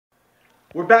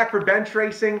We're back for bench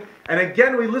racing, and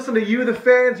again, we listened to you, the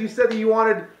fans. You said that you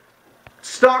wanted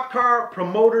stock car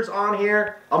promoters on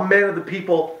here. I'm a man of the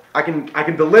people. I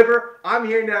can deliver. I'm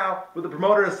here now with the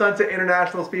promoter of Sunset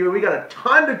International Speedway. We got a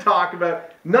ton to talk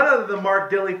about. None other than Mark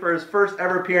Dilley for his first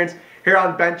ever appearance here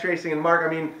on bench racing. And Mark,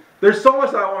 I mean, there's so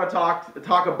much that I want to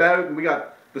talk about, and we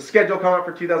got the schedule coming up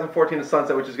for 2014 at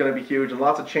Sunset, which is going to be huge, and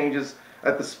lots of changes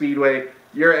at the Speedway.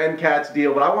 Your NCATS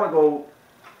deal, but I want to go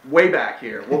way back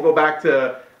here. We'll go back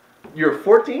to you're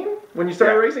 14 when you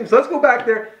started racing. So let's go back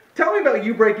there. Tell me about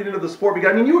you breaking into the sport,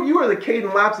 because I mean you were the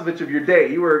Caden Lapsevich of your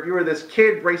day. You were this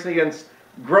kid racing against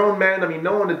grown men. I mean,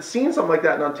 no one had seen something like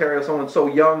that in Ontario. Someone so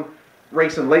young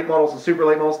racing late models and super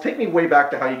late models. Take me way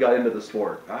back to how you got into the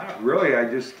sport. Really, I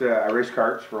raced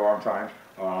karts for a long time.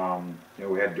 You know,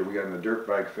 we got in the dirt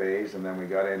bike phase, and then we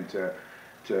got into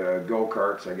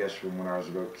go-karts, I guess, from when I was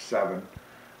about 7,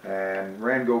 and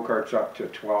ran go-karts up to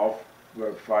 12.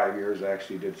 About 5 years. I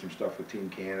actually did some stuff with Team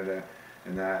Canada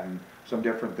and that, and some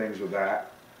different things with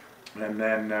that. And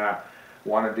then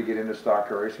wanted to get into stock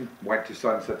car racing. Went to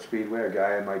Sunset Speedway, a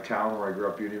guy in my town where I grew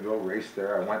up, Unionville, raced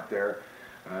there. I went there,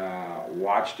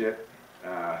 watched it,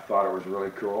 thought it was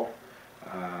really cool.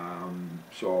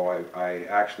 So I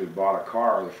actually bought a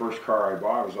car. The first car I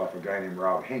bought was off a guy named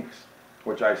Rob Hinks,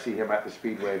 which I see him at the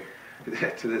Speedway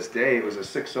to this day. It was a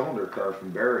 6-cylinder car from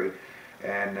Barrie,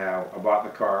 and I bought the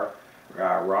car.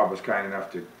 Rob was kind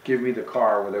enough to give me the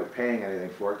car without paying anything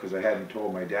for it, because I hadn't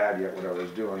told my dad yet what I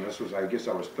was doing. This was, I guess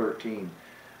I was 13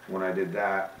 when I did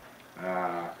that.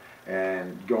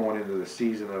 And going into the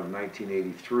season of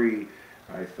 1983,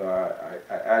 I thought,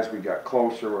 as we got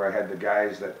closer, where I had the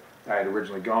guys that I had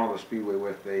originally gone to the Speedway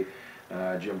with,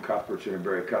 Jim Cuthbertson and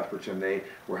Barry Cuthbertson, they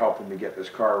were helping me get this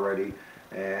car ready.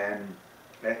 And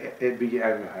it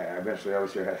began, I eventually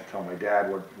obviously I had to tell my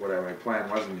dad what my plan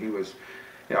was, and he was,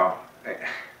 you know, it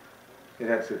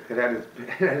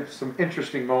had some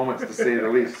interesting moments, to say the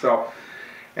least. So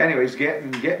anyways,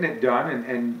 getting it done,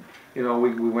 and you know,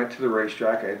 we went to the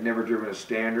racetrack. I had never driven a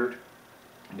standard,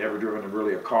 never driven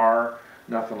really a car,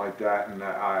 nothing like that, and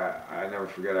I never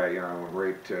forget, I went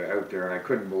right out there, and I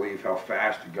couldn't believe how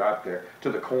fast it got there to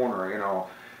the corner, you know,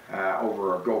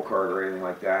 over a go-kart or anything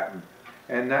like that.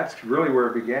 And that's really where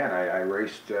it began. I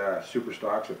raced super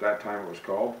stocks at that time, it was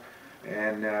called,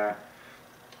 and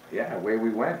yeah, away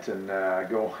we went, and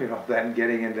then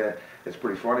getting into, it's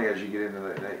pretty funny as you get into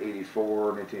the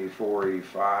 1984,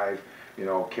 85, you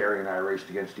know, Kerry and I raced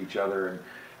against each other,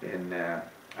 and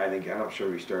I'm not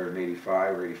sure we started in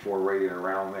 85 or 84, right in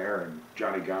around there, and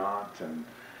Johnny Gaunt and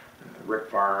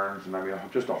Rick Barnes, and I mean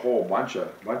just a whole bunch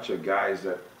of guys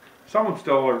that some of them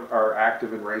still are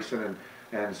active in racing,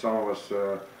 and some of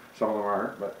them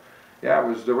aren't, but yeah,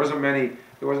 there wasn't many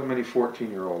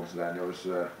 14-year-olds then. It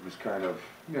was kind of,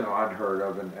 you know, unheard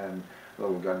of, and a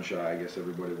little gun shy, I guess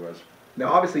everybody was.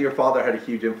 Now, obviously, your father had a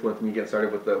huge influence when you get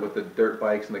started with the dirt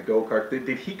bikes and the go-karts.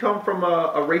 Did he come from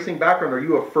a racing background, or are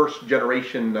you a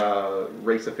first-generation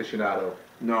race aficionado?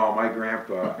 No, my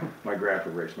grandpa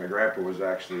raced. My grandpa was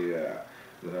actually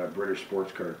the British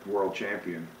sports car world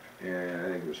champion, and I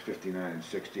think it was 59 and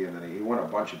 60, and then he won a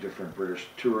bunch of different British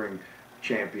touring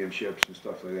championships and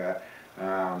stuff like that.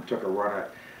 Took a run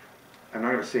at, I'm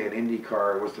not going to say an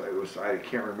IndyCar, it was I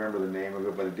can't remember the name of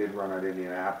it, but it did run at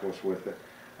Indianapolis with it.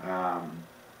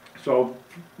 So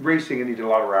racing, and he did a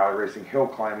lot of rally racing, hill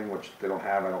climbing, which they don't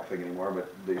have, I don't think, anymore,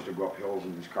 but they used to go up hills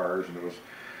in these cars, and it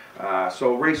was,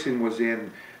 so racing was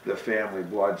in the family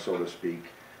blood, so to speak.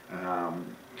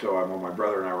 So when my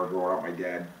brother and I were growing up, my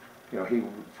dad, you know,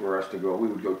 for us to go, we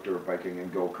would go dirt biking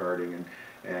and go-karting,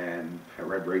 and I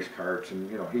read race karts, and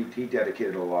you know, he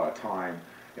dedicated a lot of time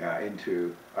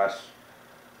into us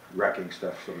wrecking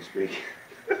stuff, so to speak.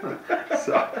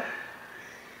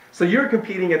 So you were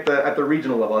competing at the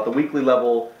regional level, at the weekly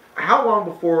level. How long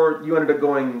before you ended up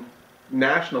going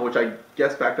national, which I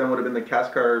guess back then would have been the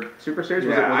CASCAR Super Series?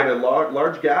 Was it a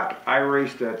large gap? I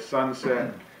raced at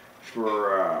Sunset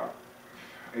for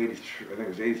 83, I think it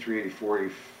was 83, 84,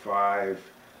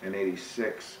 85, and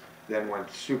 86. Then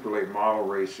went super late model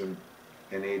racing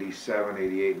in 87,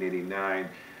 88, and 89,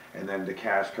 and then to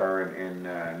CASCAR in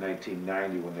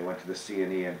 1990 when they went to the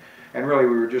C&E, and really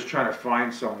we were just trying to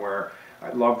find somewhere.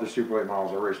 I loved the super late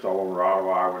models. I raced all over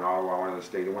Ottawa. I went to the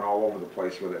state. I went all over the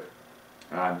place with it.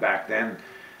 Back then,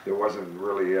 there wasn't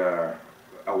really a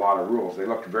lot of rules. They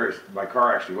looked my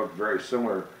car actually looked very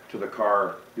similar to the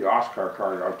OSCAR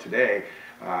car of today,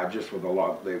 just with a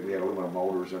lot. We had aluminum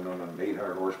motors and an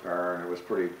 800 horsepower, and it was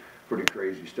pretty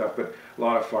crazy stuff, but a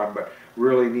lot of fun. But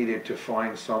really needed to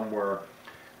find somewhere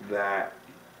that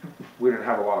we didn't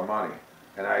have a lot of money,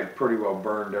 and I pretty well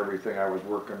burned everything I was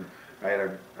working I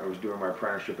was doing my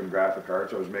apprenticeship in graphic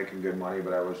arts. I was making good money,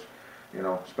 but I was, you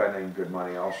know, spending good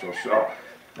money also. So,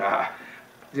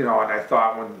 you know, and I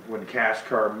thought when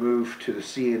CASCAR moved to the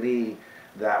C&E,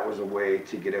 that was a way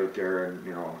to get out there and,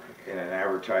 you know, in an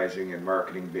advertising and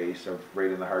marketing base of right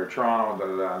in the heart of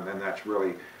Toronto, and then that's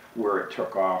really where it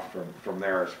took off from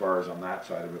there as far as on that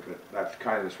side of it. But that's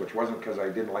kind of the switch. It wasn't because I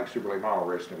didn't like super late model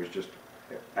racing. It was just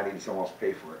I needed someone else to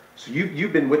pay for it. So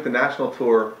you've been with the national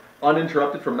tour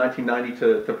uninterrupted from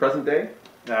 1990 to present day?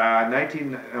 I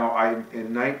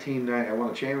won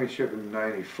the championship in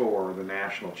 '94, the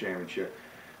national championship.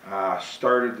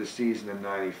 Started the season in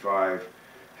 '95.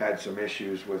 Had some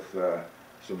issues with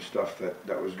some stuff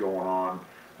that was going on.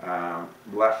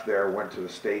 Left there, went to the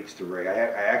States to race. I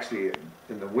actually,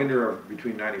 in the winter of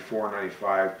between '94 and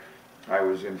 '95, I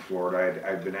was in Florida.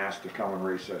 I'd been asked to come and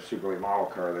race a super late model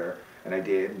car there, and I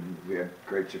did, and we had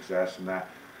great success in that.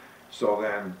 So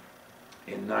then,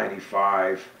 in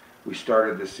 '95, we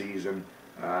started the season.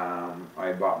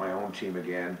 I bought my own team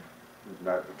again.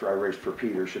 I raced for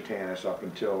Peter Shatanis up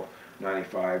until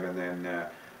 '95, and then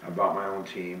I bought my own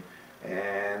team.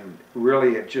 And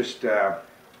really, it just I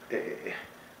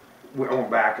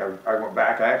went back.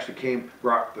 I actually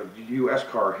brought the U.S.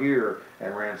 car here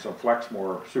and ran some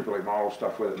Flexmore super late model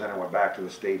stuff with it. And then I went back to the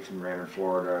States and ran in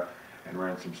Florida and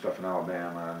ran some stuff in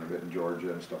Alabama and a bit in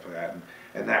Georgia and stuff like that.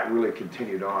 And that really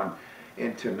continued on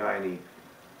into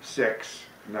 '96,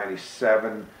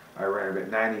 '97. I ran a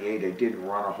bit. '98, I didn't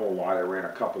run a whole lot. I ran a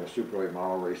couple of super late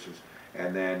model races,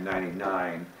 and then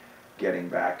 '99. I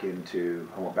went back into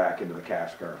the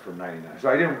CASCAR from '99.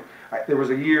 So there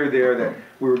was a year there that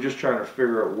we were just trying to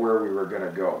figure out where we were going to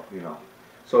go, you know.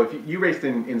 So if you raced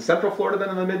in Central Florida then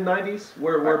in the mid-90s?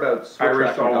 Whereabouts? I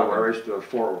raced all over. I raced the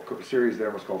series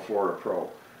there was called Florida Pro.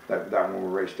 That one we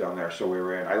raced down there. So we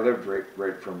ran, I lived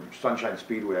right from Sunset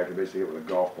Speedway. I could basically hit with a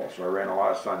golf ball. So I ran a lot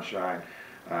of Sunshine,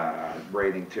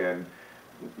 Bradenton,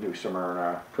 New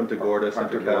Smyrna, Punta Gorda,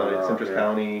 Citrus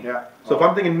County. Yeah. So if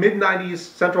I'm thinking mid-90s,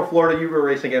 Central Florida, you were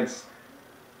racing against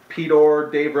Pete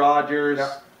Orr, Dave Rogers,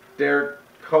 Derek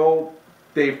Cope,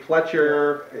 Dave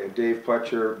Pletcher. Dave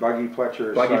Pletcher, Buggy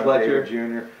Pletcher, Pletcher.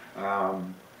 David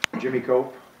Jr., Jimmy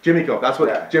Cope. Jimmy Cope, that's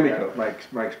what Jimmy Cope.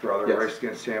 Mike's brother. Yes. Raced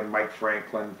against him, Mike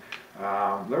Franklin.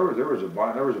 There was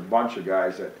a bunch of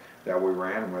guys that we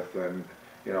ran with, and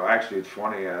you know, actually it's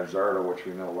funny, Zardo, which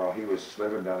we know well, he was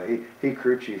living down there. He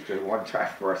crew chiefed at one time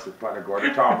for us at Punta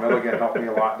Gorda. Tom Milligan helped me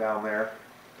a lot down there.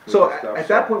 So at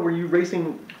that point, were you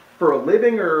racing for a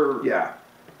living, or? Yeah.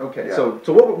 Okay, yeah. So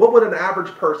what would an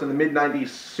average person in the mid-90s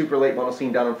super late model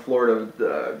scene down in Florida,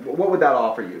 what would that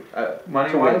offer you?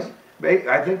 Money-wise?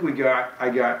 I think I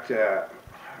got,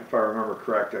 if I remember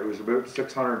correct, it was about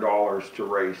 $600 to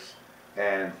race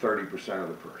and 30% of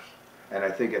the purse. And I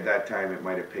think at that time it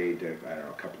might have paid, I don't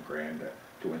know, a couple grand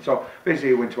to win. So basically,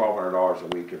 you win $1,200 a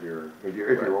week if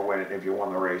you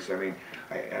won the race. I mean,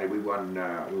 we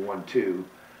won two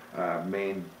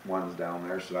main ones down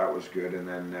there, so that was good. And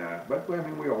then, but I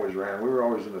mean, we always ran. We were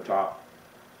always in the top,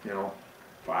 you know,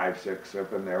 5, 6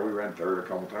 up in there. We ran third a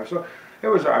couple times. So it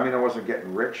was. I mean, I wasn't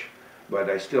getting rich, but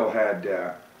I still had.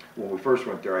 When we first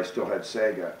went there, I still had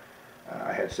Sega.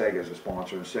 I had Sega as a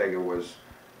sponsor, and Sega was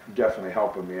definitely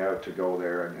helping me out to go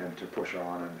there and to push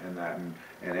on and that, and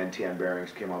NTN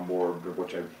Bearings came on board,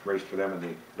 which I raced for them in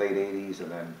the late '80s and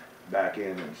then back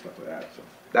in and stuff like that. So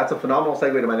that's a phenomenal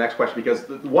segue to my next question, because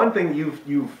the one thing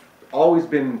you've always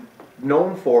been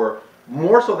known for,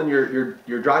 more so than your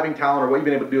driving talent or what you've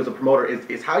been able to do as a promoter,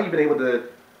 is how you've been able to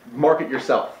market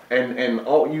yourself, and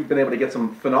you've been able to get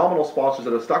some phenomenal sponsors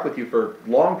that have stuck with you for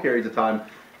long periods of time.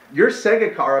 Your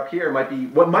Sega car up here might be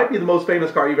the most famous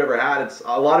car you've ever had. It's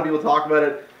a lot of people talk about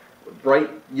it, bright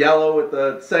yellow with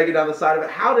the Sega down the side of it.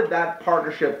 How did that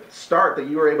partnership start, that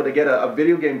you were able to get a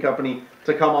video game company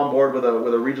to come on board with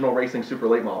a regional racing super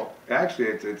late model? Actually,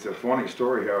 it's a funny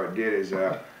story how it did.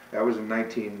 That was in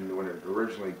when it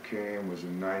originally came was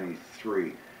in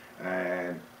 '93,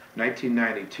 and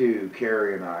 1992.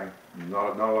 Kerry and I,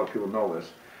 not a lot of people know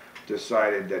this,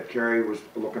 decided that Kerry was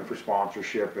looking for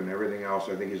sponsorship and everything else.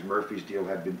 I think his Murphy's deal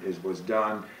was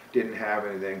done, didn't have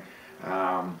anything.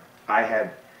 I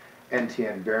had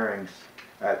NTN Bearings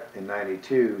in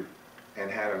 '92 and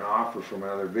had an offer from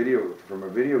a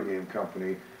video game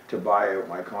company to buy out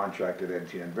my contract at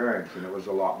NTN Bearings, and it was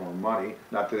a lot more money.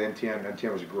 Not that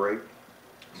NTN was great.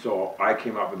 So I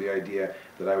came up with the idea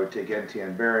that I would take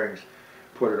NTN Bearings,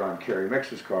 put it on Kerry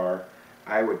Mix's car.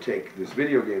 I would take this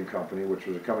video game company, which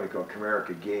was a company called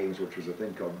Comerica Games, which was a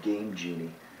thing called Game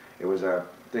Genie. It was a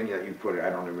thing that you put, I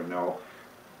don't even know.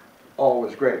 All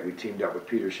was great. We teamed up with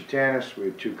Peter Shatanis. We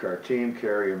had a 2-car team,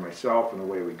 Kerry and myself, and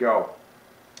away we go.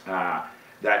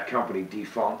 That company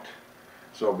defunct.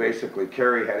 So basically,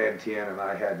 Kerry had NTN and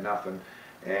I had nothing,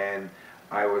 and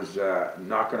I was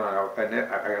knocking on. I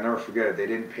never forget it. They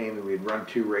didn't pay me. We'd run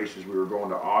 2 races. We were going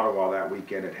to Ottawa that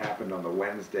weekend. It happened on the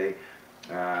Wednesday.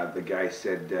 The guy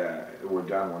said, "We're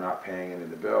done. We're not paying it in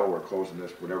the bill. We're closing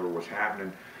this." Whatever was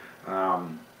happening,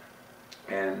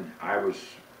 and I was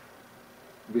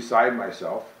beside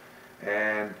myself,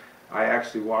 and I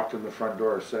actually walked in the front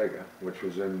door of Sega, which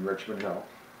was in Richmond Hill,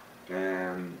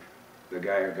 and a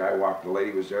guy walked. The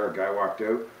lady was there. A guy walked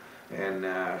out, and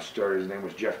started. His name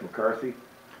was Jeff McCarthy.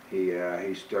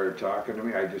 He started talking to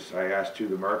me. I asked who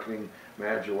the marketing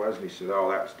manager was, and he said, "Oh,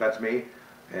 that's me."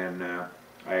 And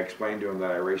I explained to him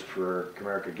that I raced for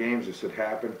Comerica Games. This had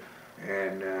happened,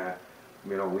 and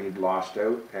you know, we'd lost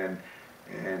out. And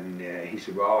he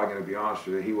said, "Well, I'm going to be honest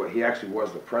with you. He actually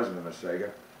was the president of Sega."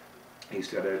 He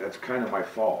said, "That's kind of my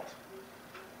fault."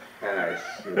 And I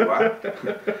said, "What?"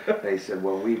 And he said,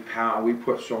 "Well, we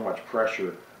put so much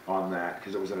pressure on that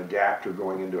because it was an adapter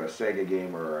going into a Sega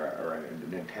game or a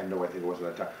Nintendo, I think it was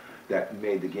at the time, that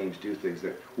made the games do things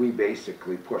that we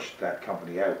basically pushed that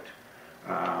company out.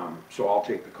 So I'll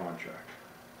take the contract."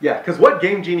 Yeah, because what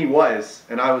Game Genie was,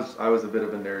 and I was a bit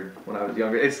of a nerd when I was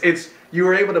younger. It's you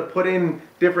were able to put in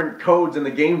different codes, and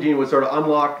the Game Genie would sort of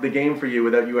unlock the game for you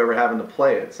without you ever having to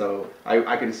play it. So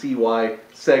I can see why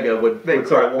Sega would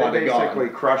sort of want it gone. They basically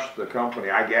crushed the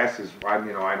company. I guess I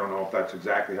don't know if that's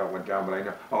exactly how it went down,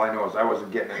 but all I know is I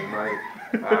wasn't getting any money.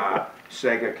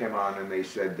 Sega came on and they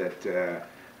said that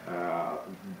I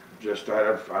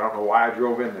don't know why I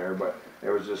drove in there, but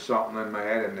there was just something in my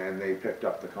head, and they picked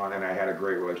up the con, and I had a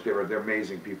great relationship. They're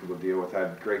amazing people to deal with.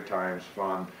 Had great times,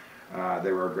 fun.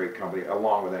 They were a great company,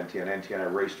 along with NTN. NTN I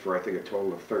raced for, I think, a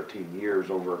total of 13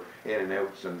 years over in and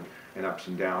outs and ups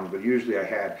and downs. But usually I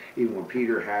had, even when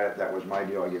Peter had it, that was my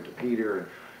deal. I get to Peter, and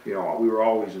you know, we were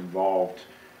always involved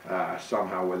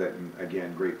somehow with it. And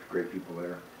again, great people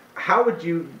there. How would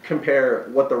you compare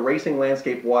what the racing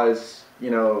landscape was,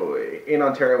 you know, in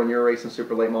Ontario when you were racing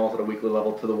super late models at a weekly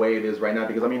level to the way it is right now?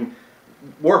 Because I mean,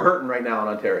 we're hurting right now in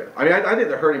Ontario. I mean, I think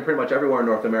they're hurting pretty much everywhere in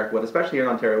North America, but especially here in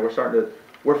Ontario,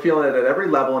 we're feeling it at every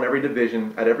level, in every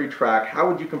division, at every track. How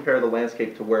would you compare the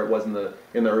landscape to where it was in the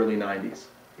early '90s?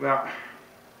 Well,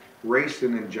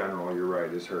 racing in general, you're right,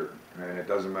 is hurting, and it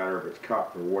doesn't matter if it's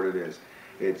cup or what it is.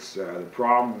 It's the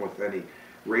problem with any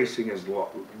racing is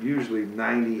usually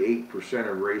 98%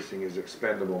 of racing is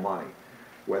expendable money,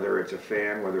 whether it's a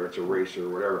fan, whether it's a racer, or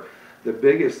whatever. The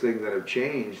biggest thing that have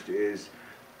changed is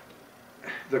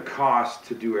the cost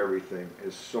to do everything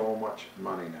is so much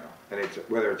money now, and it's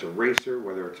whether it's a racer,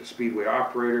 whether it's a speedway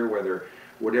operator,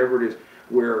 whatever it is,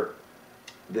 where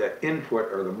the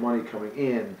input or the money coming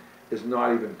in is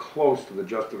not even close to the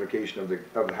justification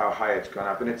of how high it's gone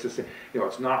up. And it's just, you know,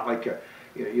 it's not like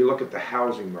you look at the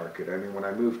housing market. I mean, when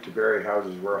I moved to Barrie,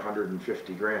 houses were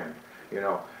 150 grand. You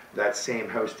know, that same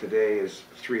house today is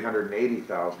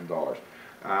 $380,000.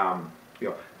 You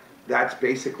know, that's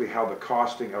basically how the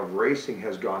costing of racing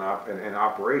has gone up, and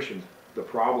operations. The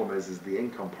problem is the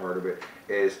income part of it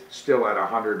is still at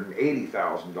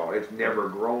 $180,000. It's never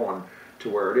grown to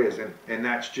where it is, and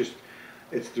that's just,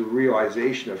 it's the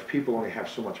realization of people only have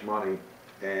so much money,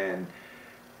 and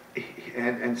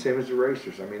same as the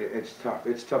racers. I mean, it's tough.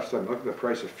 It's tough stuff. Look at the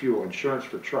price of fuel, insurance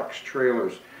for trucks,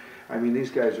 trailers. I mean,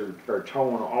 these guys are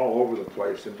towing all over the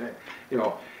place, and you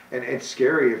know, and it's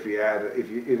scary if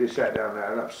you sat down and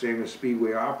added up. Same as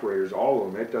speedway operators, all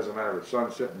of them. It doesn't matter if it's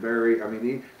Sunset, Barrie. I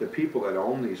mean, the people that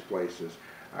own these places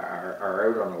are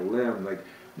out on a limb. Like,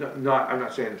 I'm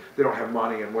not saying they don't have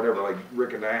money and whatever. Like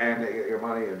Rick and Diane, they get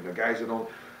money, and the guys that don't.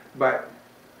 But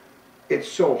it's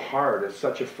so hard. It's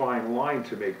such a fine line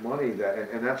to make money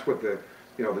and that's what the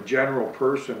general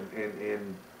person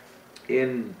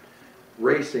in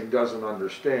racing doesn't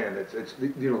understand. It's the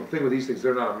thing with these things,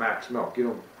 they're not a max milk. You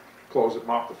don't close it,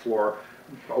 mop the floor,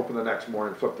 open the next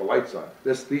morning, flip the lights on.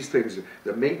 These things,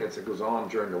 the maintenance that goes on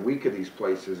during the week of these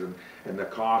places and the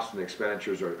costs and the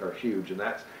expenditures are huge, and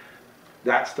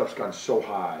that stuff's gone so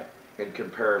high in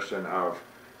comparison of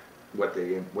what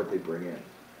they bring in.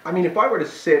 I mean, if I were to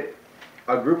sit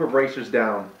a group of racers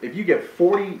down, if you get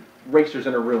 40 racers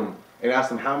in a room and ask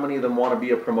them how many of them want to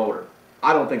be a promoter,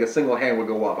 I don't think a single hand would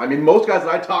go up. I mean, most guys that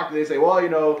I talk to, they say, well, you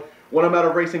know, when I'm out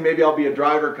of racing, maybe I'll be a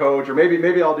driver coach, or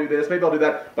maybe I'll do this, maybe I'll do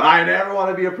that, but I never want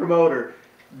to be a promoter.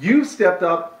 You stepped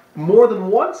up more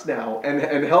than once now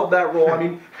and held that role. I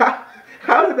mean,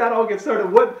 how did that all get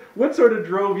started? What sort of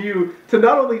drove you to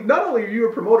not only are you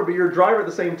a promoter, but you're a driver at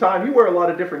the same time? You wear a lot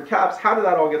of different caps. How did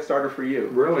that all get started for you?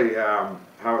 Really,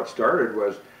 how it started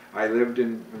was I lived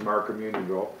in Markham,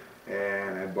 Unionville,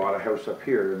 and I bought a house up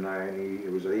here in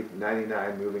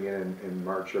 99, moving in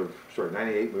March of, sorry,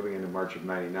 98, moving into March of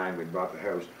 99, we bought the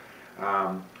house.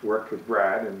 Worked with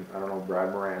Brad, and I don't know,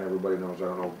 Brad Moran, everybody knows, I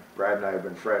don't know, Brad and I have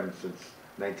been friends since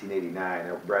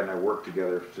 1989. Brad and I worked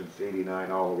together since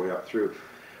 89 all the way up through.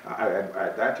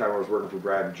 At that time I was working for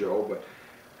Brad and Joe, but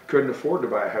couldn't afford to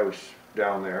buy a house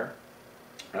down there.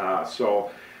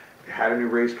 So had a new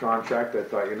race contract. I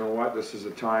thought, you know what, this is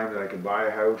a time that I can buy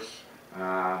a house.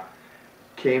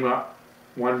 Came up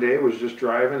one day, was just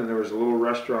driving, and there was a little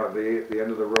restaurant at the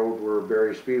end of the road where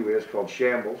Barrie Speedway is, called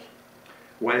Shambles.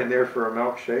 Went in there for a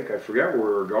milkshake. I forget where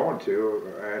we were going to,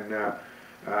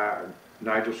 and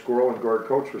Nigel Squirrel and Gord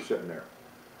Coates were sitting there.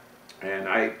 And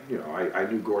I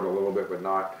knew Gord a little bit, but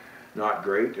not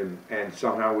great. And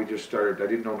somehow we just started. I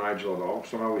didn't know Nigel at all.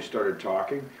 Somehow we started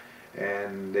talking,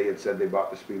 and they had said they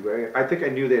bought the Speedway. I think I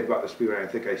knew they had bought the Speedway. I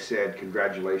think I said,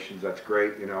 "Congratulations, that's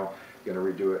great. You know, going to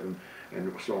redo it and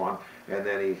so on." And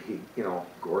then he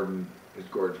Gordon is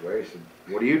Gord's way. He said,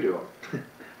 "What are you doing?"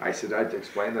 I said, I'd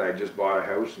explained that I just bought a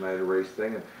house and I had a race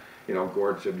thing, and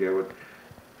Gord said, "Yeah, but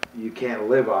you can't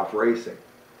live off racing."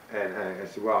 And I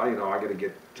said, "Well, I got to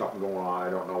get something going on. I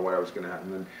don't know what was going to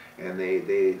happen." And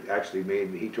they actually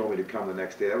made me. He told me to come the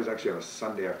next day. That was actually on a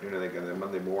Sunday afternoon, I think. And then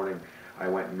Monday morning, I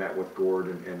went and met with Gord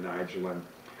and Nigel,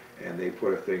 and they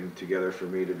put a thing together for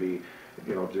me to be,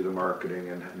 do the marketing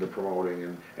and the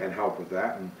promoting and help with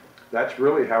that. And that's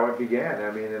really how it began.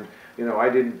 I mean, and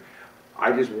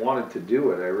I just wanted to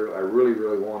do it. I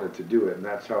really wanted to do it, and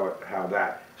that's how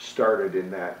that started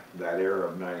in that era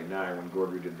of '99 when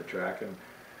Gord redid the track,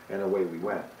 and away we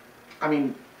went. I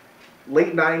mean,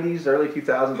 late '90s, early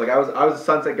 2000s. Like I was a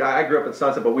Sunset guy. I grew up in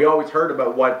Sunset, but we always heard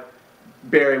about what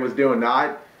Barrie was doing.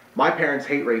 Now, my parents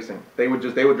hate racing. They would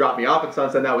drop me off at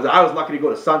Sunset. I was lucky to go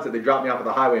to Sunset. They dropped me off at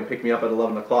the highway and picked me up at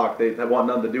 11 o'clock. They want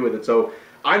nothing to do with it. So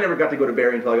I never got to go to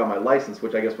Barrie until I got my license,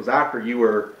 which I guess was after you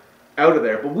were out of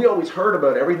there. But we always heard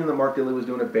about everything that Mark Dilley was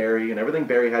doing at Barrie and everything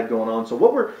Barrie had going on. So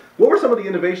what were some of the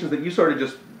innovations that you sort of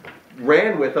just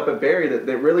ran with up at Barrie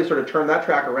that really sort of turned that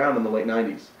track around in the late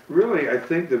 '90s? Really, I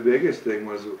think the biggest thing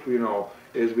was,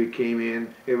 as we came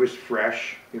in, it was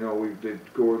fresh. We'd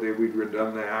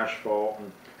done the asphalt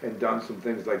and done some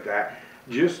things like that.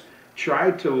 Just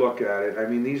tried to look at it. I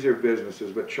mean, these are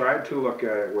businesses, but tried to look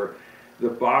at it where the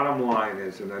bottom line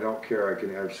is, and I don't care,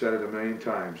 I've said it a million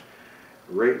times,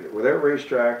 without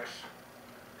racetracks,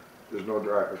 there's no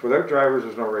drivers. Without drivers,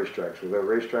 there's no racetracks. Without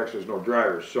racetracks, there's no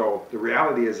drivers. So the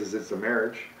reality is it's a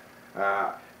marriage.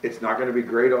 It's not going to be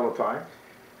great all the time.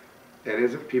 It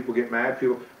isn't. People get mad.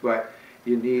 But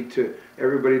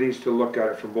everybody needs to look at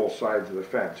it from both sides of the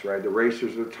fence, right? The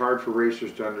racers, it's hard for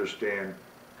racers to understand,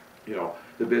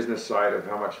 the business side of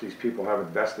how much these people have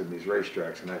invested in these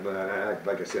racetracks. And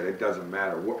like I said, it doesn't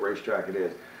matter what racetrack it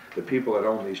is. The people that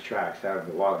own these tracks have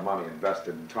a lot of money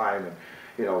invested in time, and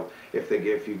if they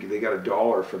got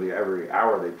 $1 for every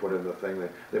hour they put in the thing,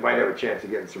 they might have a chance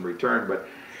of getting some return, but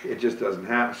it just doesn't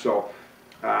happen. So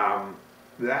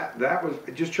that was,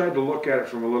 I just tried to look at it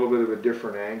from a little bit of a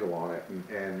different angle on it,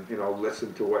 and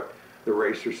listen to what the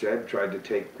racer said, tried to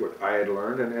take what I had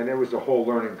learned, and it was a whole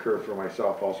learning curve for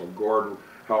myself also. Gord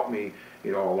helped me, a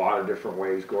lot of different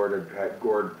ways.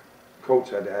 Gord Coates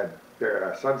had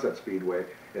Sunset Speedway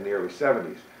in the early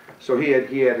 '70s. So he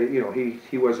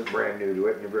wasn't brand new to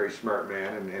it, and a very smart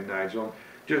man, and Nigel.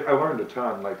 I learned a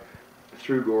ton, like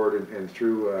through Gord and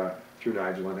through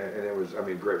Nigel, and it was, a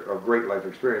great life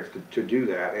experience to do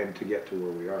that and to get to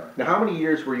where we are. Now, how many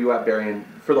years were you at Barrie? And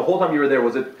for the whole time you were there,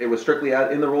 it was strictly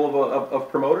in the role of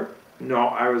promoter? No,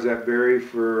 I was at Barrie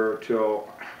till,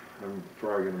 I'm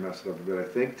probably going to mess it up a bit, I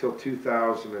think till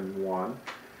 2001,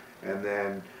 and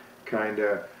then kind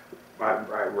of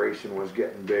racing was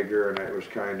getting bigger, and it was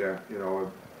kind of,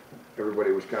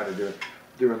 everybody was kind of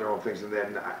doing their own things, and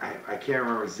then I can't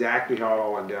remember exactly how it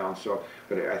all went down. So,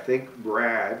 but I think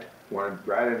Brad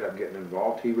ended up getting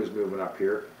involved. He was moving up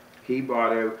here. He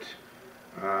bought out.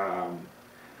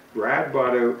 Brad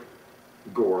bought out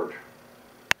Gord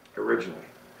originally,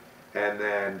 and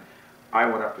then I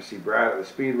went up to see Brad at the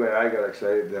Speedway. I got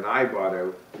excited. Then I bought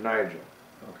out Nigel.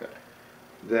 Okay.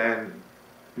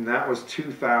 And that was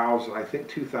 2000, I think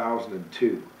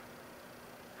 2002.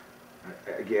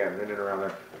 Again, in and around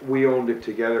there. We owned it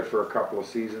together for a couple of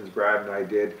seasons, Brad and I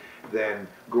did. Then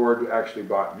Gord actually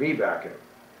bought me back out.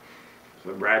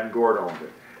 So Brad and Gord owned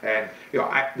it. And,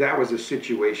 that was a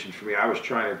situation for me. I was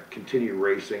trying to continue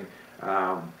racing,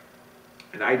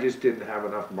 and I just didn't have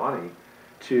enough money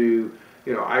to,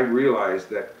 I realized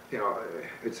that,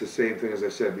 it's the same thing as I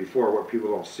said before, what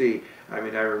people don't see. I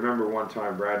mean, I remember one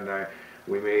time Brad and I,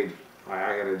 we made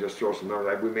I'm going to just throw some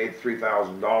numbers. We made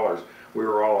 $3,000. We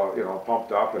were all, you know,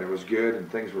 pumped up, and it was good,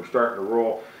 and things were starting to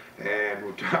roll. And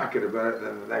we're talking about it, and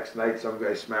then the next night some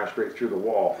guy smashed right through the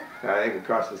wall. And I think it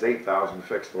cost us $8,000 to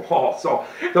fix the wall. So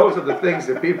those are the things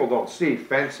that people don't see.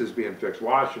 Fences being fixed,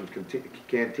 washrooms,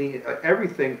 canteen,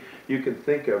 everything you can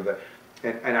think of. That,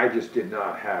 and I just did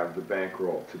not have the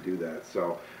bankroll to do that.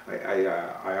 So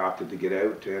I opted to get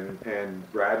out,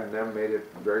 and Brad and them made it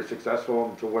very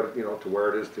successful to what, you know, to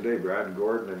where it is today. Brad and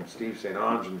Gordon and Steve St.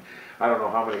 Ange, and I don't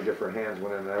know how many different hands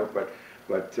went in and out, but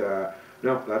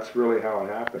no, that's really how it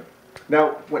happened.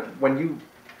 Now, when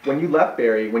you left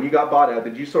Barrie, when you got bought out,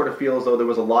 did you sort of feel as though there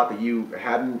was a lot that you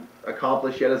hadn't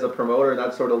accomplished yet as a promoter, and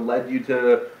that sort of led you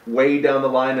to way down the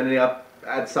line ending up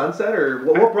at Sunset, or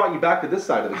what brought you back to this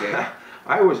side of the game?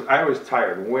 I was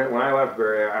tired. When I left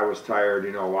Barrie, I was tired.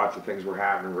 You know, lots of things were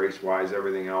happening race-wise,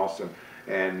 everything else,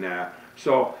 and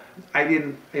so I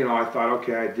didn't. You know, I thought,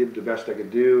 okay, I did the best I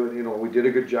could do, and you know, we did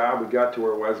a good job. We got to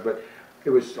where it was, but it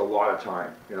was a lot of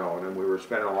time, you know, and then we were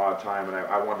spending a lot of time, and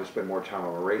I wanted to spend more time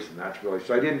on the racing. That's really,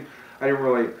 so I didn't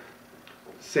really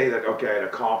say that, okay, I'd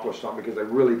accomplished something, because I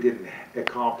really didn't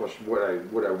accomplish what I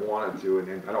wanted to,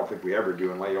 and I don't think we ever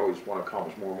do, and I always want to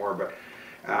accomplish more and more. But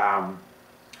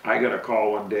I got a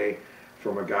call one day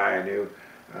from a guy I knew.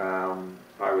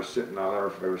 I was sitting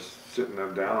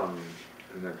down,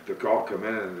 and the call come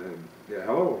in, and yeah,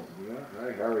 hello, yeah,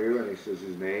 hi, how are you? And he says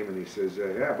his name, and he says,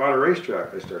 yeah, I bought a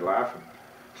racetrack. I started laughing.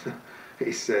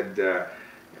 He said,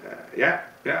 yeah,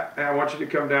 I want you to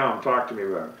come down and talk to me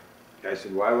about it. I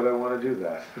said, why would I want to do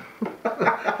that?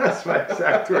 That's my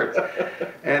exact words.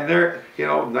 And they're, you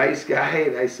know, nice guy.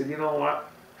 And I said, you know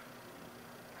what?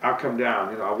 I'll come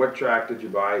down. You know, what track did you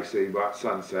buy? He said he bought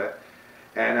Sunset.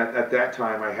 And at that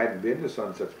time, I hadn't been to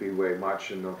Sunset Speedway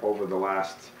much over the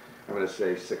last, I'm going to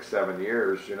say 6-7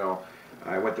 years. You know,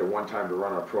 I went there one time to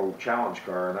run a pro challenge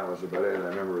car, and that was about it. And I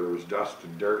remember there was dust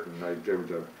and dirt, and I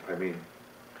didn't,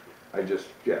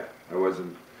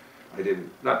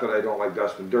 not that I don't like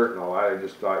dust and dirt and all that. I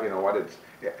just thought, you know what,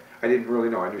 I didn't really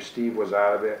know. I knew Steve was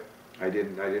out of it. I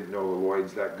didn't know the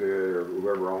Lloyds that good, or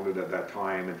whoever owned it at that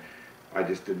time, and I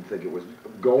just didn't think it was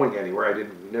going anywhere. I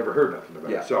never heard nothing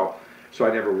about it. So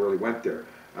I never really went there.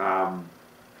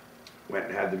 Went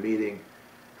and had the meeting.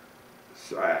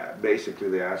 So basically,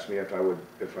 they asked me if I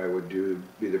would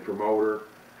be the promoter.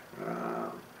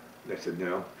 I said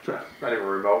no, not even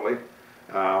remotely.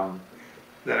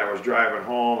 Then I was driving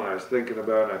home, and I was thinking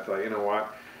about it, and I thought, you know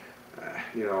what?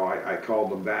 You know, I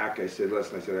called them back. I said,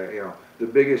 listen, you know, the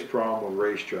biggest problem with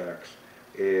racetracks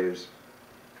is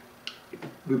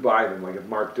we buy them. Like if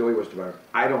Mark Dilley was to buy them,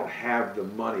 I don't have the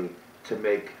money to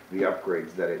make the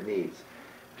upgrades that it needs.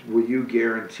 Will you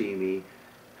guarantee me,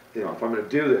 you know, if I'm going to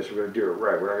do this, we're going to do it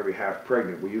right. We're not going to be half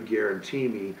pregnant. Will you guarantee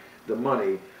me the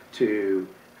money to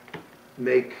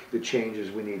make the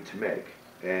changes we need to make?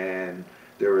 And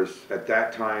there was, at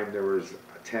that time, there was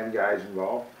 10 guys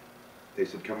involved. They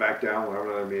said, come back down, we'll have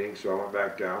another meeting. So I went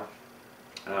back down,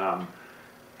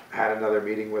 had another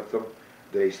meeting with them.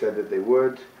 They said that they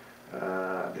would.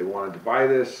 They wanted to buy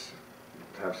this,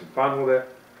 have some fun with it.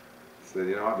 So,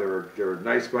 you know, they were a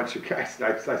nice bunch of guys.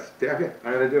 I said, damn it,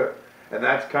 I'm going to do it. And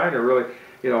that's kind of really,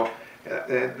 you know,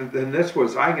 and this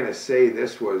was, I'm going to say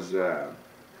this was,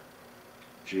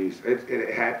 geez,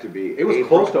 it had to be. It was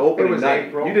April. close to opening night.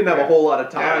 April. You didn't have a whole lot of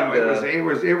time. Yeah,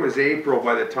 it was April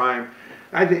by the time.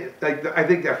 I think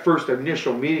that first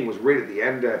initial meeting was right at the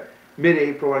end of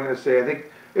mid-April. I'm going to say. I think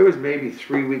it was maybe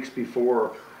 3 weeks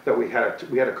before that we had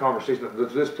a conversation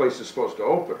that this place is supposed to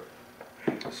open.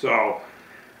 So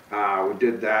we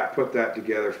did that, put that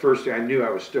together. First thing I knew, I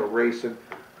was still racing.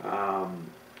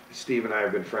 Steve and I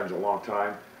have been friends a long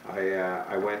time.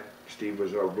 I went. Steve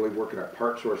was, I believe, working at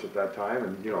Part Source at that time,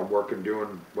 and you know, working,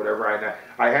 doing whatever.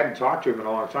 I hadn't talked to him in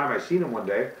a long time. I seen him one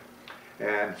day,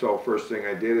 and so first thing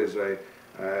I did is I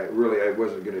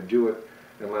wasn't going to do it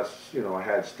unless, you know, I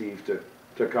had Steve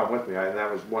to come with me, and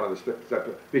that was one of the steps,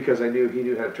 because he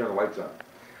knew how to turn the lights on.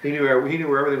 He knew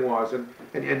where everything was,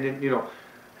 and you know,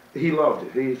 he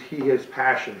loved it. He has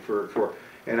passion for,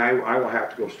 and I will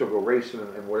have to still go racing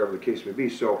and whatever the case may be.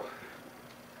 So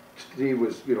Steve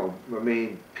was, you know, a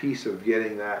main piece of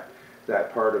getting that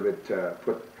part of it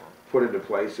put into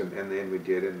place, and then we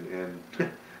did, and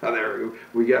there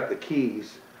we got the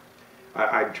keys.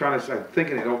 I'm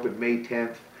thinking it opened May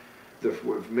 10th.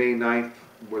 May 9th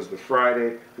was the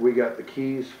Friday. We got the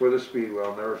keys for the Speedway.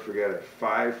 I'll never forget it.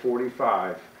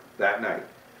 5:45 that night,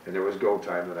 and it was go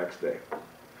time the next day.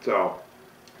 So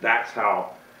that's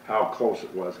how close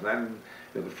it was. And then,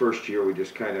 you know, the first year we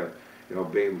just kind of, you know,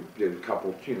 did a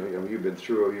couple, you know, you've been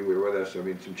through, you were with us. I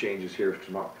mean, some changes here,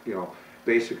 some, you know,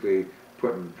 basically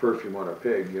putting perfume on a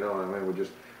pig, you know what I mean? We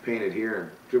just painted here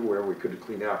and did whatever we could to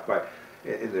clean up, but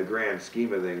in the grand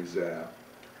scheme of things,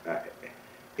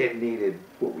 it needed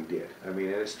what we did. I mean,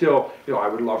 and it's still, you know, I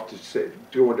would love to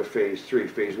go into phase 3.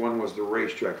 Phase 1 was the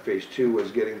racetrack. Phase 2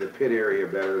 was getting the pit area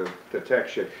better, the tech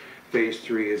shed. Phase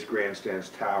 3 is grandstands,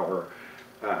 tower,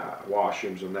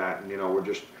 washrooms and that, and you know, we're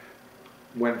just,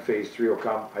 when phase 3 will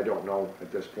come, I don't know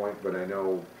at this point, but I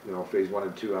know, you know, phase 1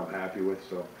 and 2 I'm happy with,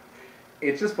 so.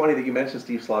 It's just funny that you mentioned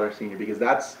Steve Slaughter Sr. because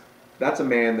that's a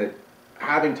man that,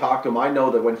 having talked to him, I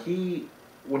know that when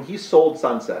he sold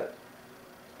Sunset,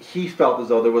 he felt as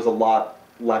though there was a lot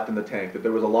left in the tank, that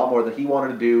there was a lot more that he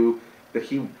wanted to do that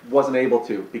he wasn't able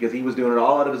to because he was doing it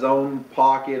all out of his own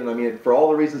pocket. And I mean, for all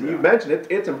the reasons that you've mentioned,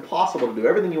 it's impossible to do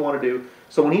everything you want to do.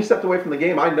 So when he stepped away from the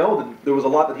game, I know that there was a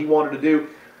lot that he wanted to do.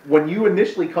 When you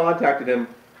initially contacted him,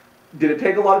 did it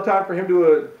take a lot of time for him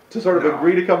to sort of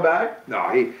agree to come back? No,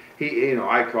 he you know,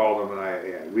 I called him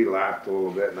and we laughed a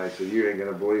little bit and I said, you ain't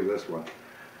gonna believe this one.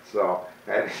 So,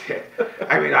 and,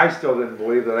 I mean, I still didn't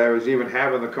believe that I was even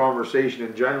having the conversation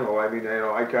in general. I mean, you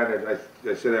know, I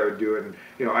said I would do it, and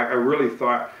you know, I really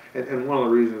thought, and one of the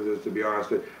reasons is, to be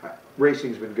honest, that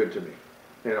racing's been good to me.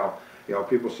 You know,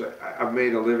 people say I've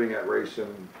made a living at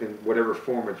racing in whatever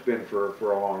form it's been for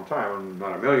a long time. I'm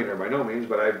not a millionaire by no means,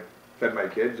 but I've fed my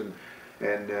kids and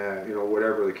you know,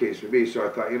 whatever the case may be. So I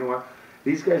thought, you know what,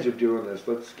 these guys are doing this.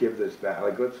 Let's give this back.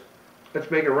 Like let's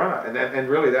make a run. And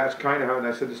really that's kind of how, and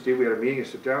I said to Steve, we had a meeting, I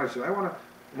sit down, I said, I want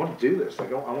to do this.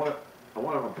 Like,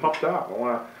 I'm pumped up. I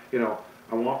want to, you know,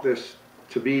 I want this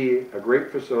to be a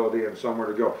great facility and somewhere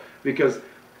to go. Because,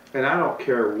 and I don't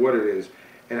care what it is,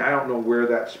 and I don't know where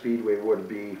that speedway would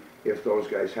be if those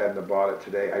guys hadn't have bought it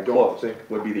today. I don't think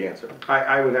would be the answer.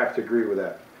 I would have to agree with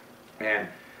that. And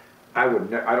I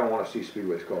don't want to see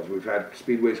speedways closed. We've had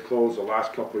speedways closed the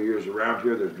last couple of years around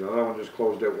here. There's another one just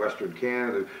closed out Western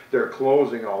Canada. They're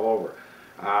closing all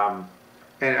over,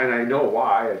 and I know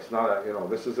why. It's not a, you know,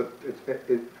 this is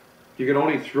you can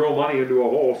only throw money into a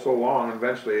hole so long. And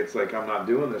eventually, it's like, I'm not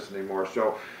doing this anymore.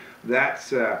 So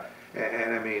that's and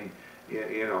I mean,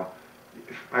 you know,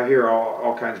 I hear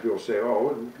all kinds of people say,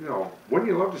 oh, you know,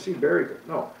 wouldn't you love to see Barrie close?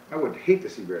 No, I would hate to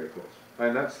see Barrie close.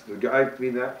 And that's the guy. I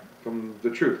mean that from the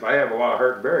truth. I have a lot of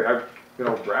heart in Barrie. You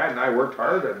know, Brad and I worked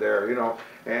hard in there, you know,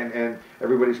 and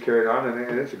everybody's carried on,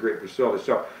 and it's a great facility.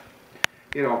 So,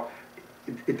 you know,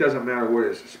 it doesn't matter what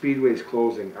it is. Speedways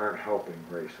closing aren't helping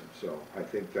racing. So I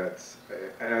think that's,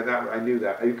 and I knew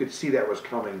that. You could see that was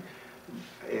coming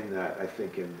in that, I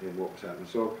think, in what was happening.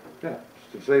 So, yeah,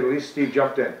 to say the least, Steve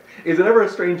jumped in. Is it ever a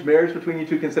strange marriage between you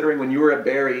two, considering when you were at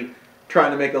Barrie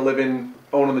trying to make a living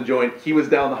owning the joint, he was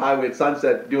down the highway at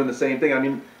Sunset doing the same thing? I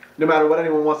mean, no matter what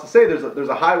anyone wants to say, there's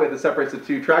a highway that separates the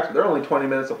two tracks, but they're only 20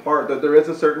 minutes apart. There is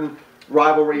a certain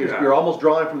rivalry. Yeah. You're almost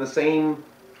drawing from the same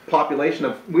population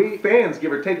of fans,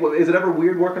 give or take. Is it ever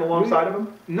weird working alongside of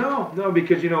him? No,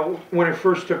 because, you know, when I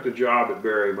first took the job at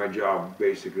Barrie, my job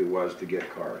basically was to get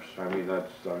cars. I mean,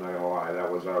 that's, I'm not gonna lie, I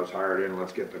was hired in,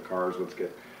 let's get the cars, let's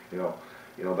get, you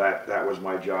know, that was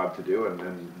my job to do, and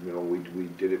you know, we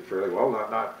did it fairly well.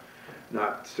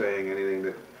 Not saying anything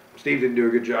that Steve didn't do a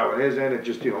good job on his end. It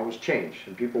just, you know, it was change,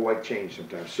 and people like change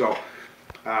sometimes. So,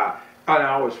 and I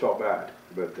always felt bad,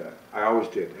 but I always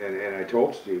did, and I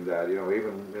told Steve that, you know,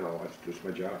 even, you know, it's just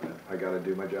my job, man. I got to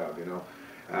do my job, you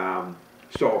know.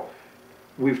 So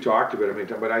we've talked about it many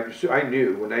times, but I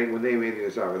knew when they made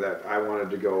this offer that I wanted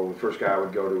to go. The first guy I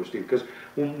would go to was Steve, because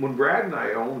when Brad and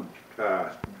I owned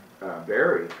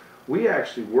Barrie, we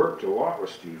actually worked a lot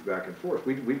with Steve back and forth.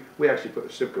 We actually put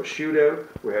the Simcoe shootout.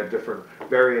 We had different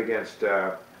Barrie against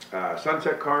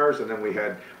Sunset cars, and then we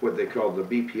had what they called the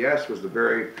BPS, was the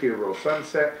Barrie Peterborough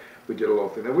Sunset. We did a little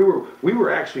thing. And we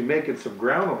were actually making some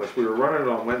ground on this. We were running it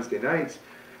on Wednesday nights,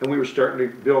 and we were starting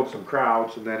to build some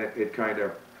crowds. And then it kind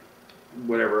of,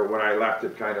 whatever. When I left,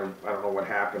 it kind of, I don't know what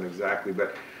happened exactly,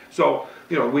 but so,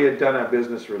 you know, we had done a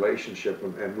business relationship,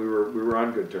 and we were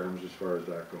on good terms as far as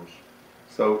that goes.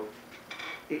 So,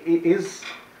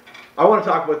 I want to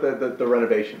talk about the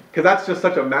renovation, because that's just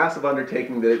such a massive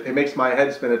undertaking that it makes my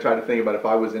head spin to try to think about if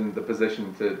I was in the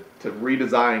position to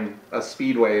redesign a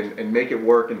speedway and make it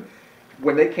work. And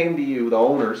when they came to you, the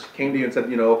owners came to you and said,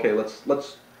 you know, okay, let's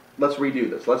redo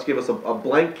this. Let's give us a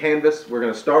blank canvas. We're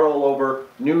going to start all over,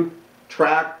 new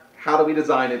track. How do we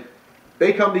design it?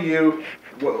 They come to you.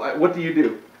 What do you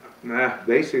do?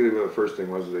 Basically, the first thing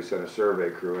was they sent a survey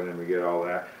crew in, and we get all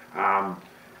that.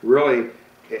 Really,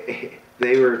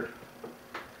 they were.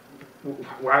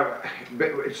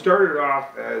 It started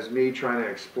off as me trying to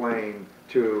explain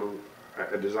to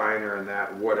a designer and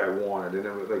that what I wanted, and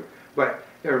it was like, but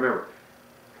yeah, remember,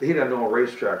 he doesn't know a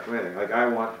racetrack from anything. Like, I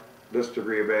want this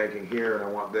degree of banking here, and I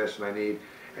want this, and I need,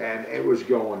 and it was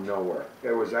going nowhere.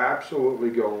 It was absolutely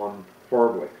going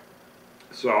horribly.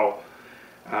 So,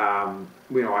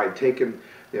 you know, I'd taken,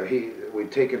 you know,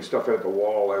 we'd taken stuff out the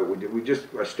wall.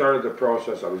 I started the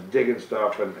process. I was digging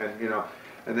stuff, and you know,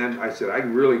 and then I said, I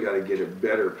really got to get a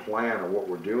better plan of what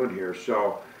we're doing here.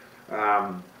 So,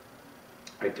 I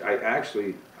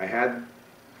had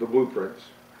the blueprints,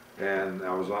 and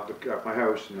I was at my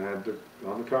house, and I had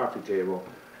on the coffee table,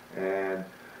 and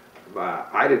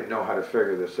I didn't know how to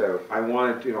figure this out. I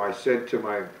wanted, you know, I said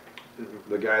to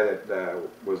the guy that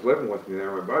was living with me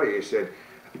there, my buddy, I said,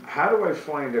 how do I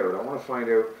find out? I want to find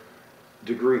out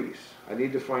degrees. I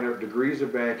need to find out degrees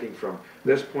of banking from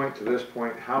this point to this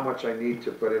point, how much I need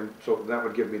to put in, so that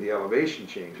would give me the elevation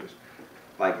changes.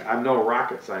 Like, I'm no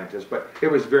rocket scientist, but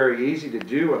it was very easy to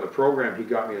do on the program. He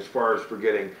got me as far as for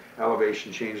getting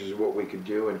elevation changes, what we could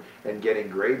do, and getting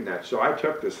grade in that. So I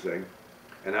took this thing,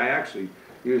 and I actually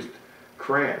used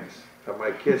crayons of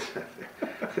my kids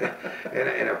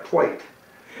and a plate,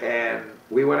 and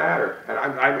we went at her. And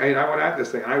I went at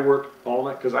this thing, and I worked all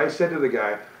night, because I said to the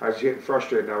guy, I was getting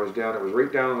frustrated, and I was down, it was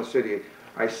right down in the city.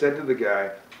 I said to the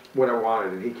guy what I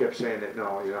wanted, and he kept saying that,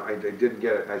 no, you know, I didn't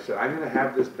get it. And I said, I'm going to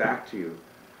have this back to you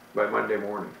by Monday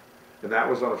morning. And that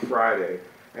was on a Friday,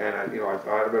 and I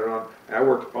thought about it and I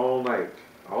worked all night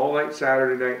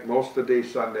Saturday night, most of the day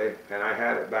Sunday, and I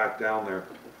had it back down there.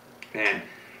 And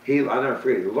I'll never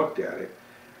forget, he looked at it,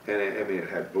 and it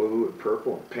had blue and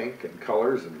purple and pink and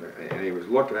colors, and he was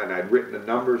looking at it, and I'd written the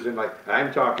numbers in, like,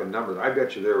 I'm talking numbers, I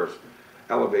bet you there was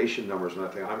elevation numbers and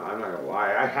that thing. I'm not going to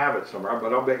lie, I have it somewhere,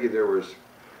 but I'll bet you there was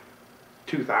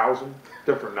 2,000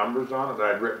 different numbers on it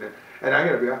that I'd written in. And I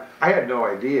gotta be honest, I had no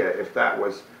idea if that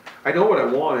was, I know what I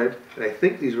wanted, and I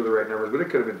think these were the right numbers, but it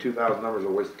could have been 2,000 numbers, a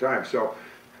waste of time. So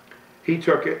he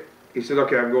took it, he said,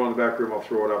 okay, I'm going in the back room, I'll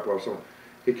throw it up.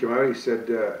 He came out, he said,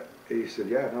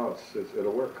 yeah, no,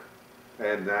 it'll work.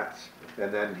 And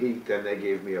then they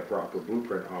gave me a proper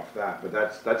blueprint off that. But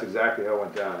that's exactly how it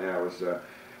went down. Yeah, it was,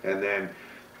 and then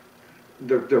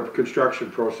the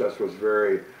construction process was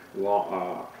very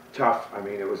long, tough. I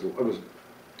mean, it was.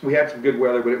 We had some good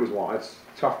weather, but it was long. It's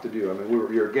tough to do. I mean,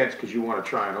 you're against, because you want to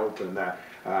try and open that.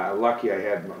 Lucky I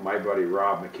had my buddy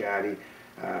Rob McCaddy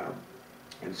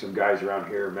and some guys around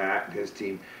here, Matt and his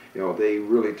team. You know, they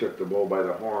really took the bull by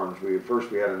the horns. First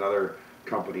we had another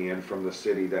company in from the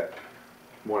city that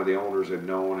one of the owners had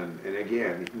known, and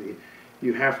again,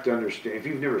 you have to understand, if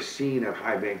you've never seen a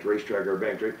high banked racetrack or a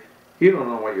banked race, you don't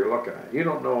know what you're looking at. You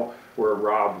don't know where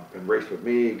Rob had raced with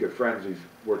me, good friends, he's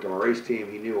worked on a race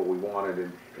team, he knew what we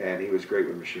wanted, and he was great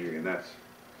with machinery, and that's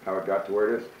how it got to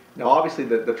where it is. Now, obviously,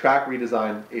 the track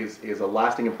redesign is a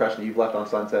lasting impression you've left on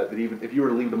Sunset, that even if you were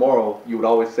to leave tomorrow, you would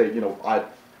always say, you know,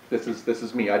 this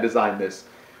is me, I designed this.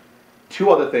 Two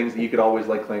other things that you could always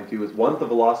lay claim to is, one's the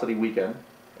Velocity Weekend,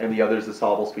 and the other is the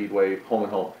Sauble Speedway Home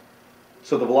and Home.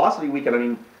 So the Velocity Weekend, I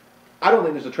mean, I don't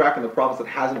think there's a track in the province that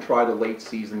hasn't tried a late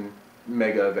season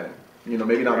mega event. You know,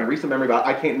 maybe not in recent memory, but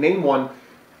I can't name one.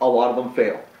 A lot of them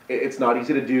fail. It's not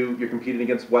easy to do. You're competing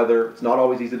against weather. It's not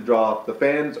always easy to draw the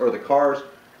fans or the cars.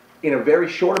 In a very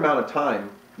short amount of time,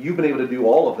 you've been able to do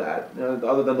all of that.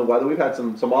 Other than the weather, we've had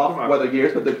some off weather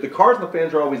years, but the cars and the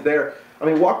fans are always there. I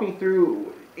mean, walk me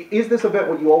through. Is this event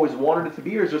what you always wanted it to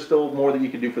be, or is there still more that you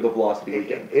can do for the Velocity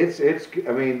Weekend? It's.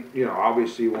 I mean, you know,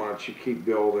 obviously you want to keep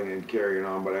building and carrying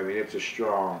on, but I mean, it's a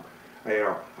strong. You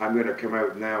know, I'm going to come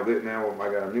out now. Now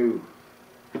I got a new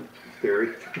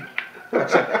theory.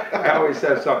 I always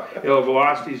said something. You know,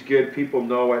 Velocity's good. People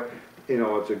know it. You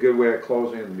know, it's a good way of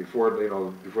closing before they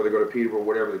go to Peterborough,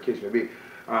 whatever the case may be.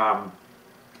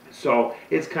 So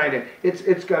it's kind of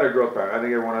it's got a growth pattern. I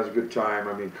think everyone has a good time.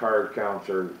 I mean, card counts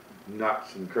are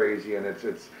nuts and crazy, and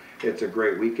it's a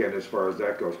great weekend as far as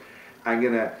that goes.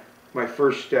 My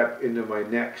first step into my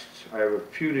next. I have a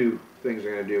few new things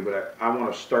I'm gonna do, but I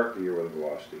want to start the year with a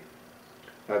Velocity.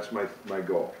 That's my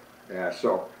goal.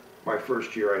 So my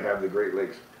first year I have the Great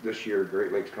Lakes. This year,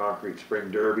 Great Lakes Concrete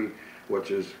Spring Derby,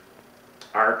 which is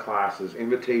our classes,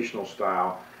 invitational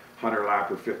style, 100 lap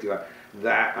or 50 lap.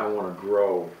 That I want to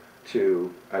grow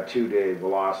to a 2-day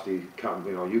Velocity.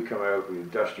 You come out, we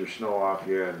dust your snow off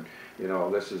you, and you know,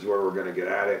 this is where we're going to get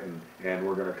at it, and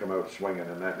we're going to come out swinging.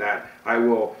 And that I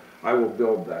will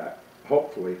build that,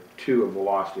 hopefully, to a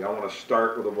Velocity. I want to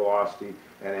start with a Velocity,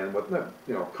 and then with them,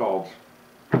 you know, called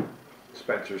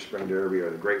Spencer Spring Derby or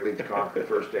the Great Lakes Concrete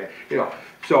first day. You know,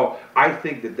 so I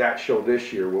think that show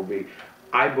this year will be,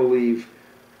 I believe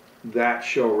that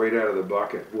show right out of the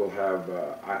bucket will have,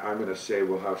 I'm going to say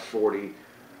we'll have 40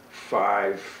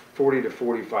 to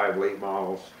 45 late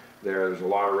models, There's a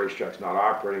lot of racetracks not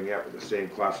operating yet with the same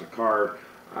classic car.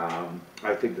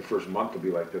 I think the first month will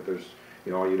be like that. There's,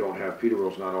 you know, you don't have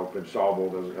Peterbilt's not open,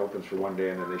 Sawbowl doesn't opens for one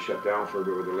day, and then they shut down for a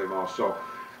bit with the late model. So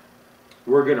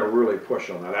we're going to really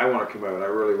push on that. I want to come out. I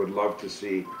really would love to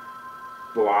see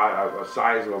a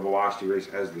size of a velocity race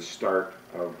as the start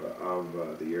of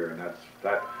the year, and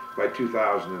that by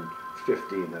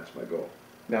 2015. That's my goal.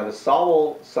 Now the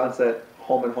Sawbowl Sunset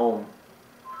home and home,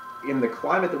 in the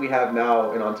climate that we have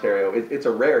now in Ontario, it's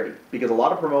a rarity because a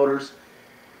lot of promoters,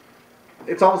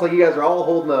 it's almost like you guys are all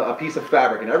holding a piece of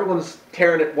fabric and everyone's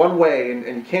tearing it one way, and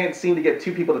you can't seem to get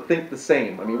two people to think the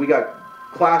same. I mean, we got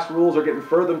class rules are getting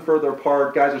further and further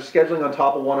apart. Guys are scheduling on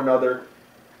top of one another.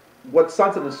 What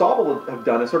Sunset and Sawbowl have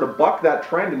done is sort of buck that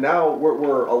trend, and now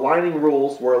we're aligning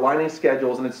rules, we're aligning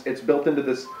schedules, and it's built into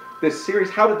this series.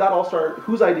 How did that all start?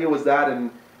 Whose idea was that,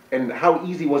 and how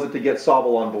easy was it to get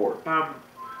Sawbowl on board?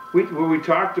 We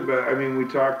talked about. I mean, we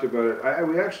talked about it.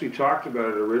 We actually talked about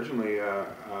it originally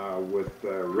with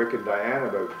Rick and Diane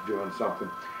about doing something.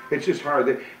 It's just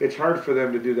hard. It's hard for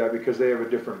them to do that because they have a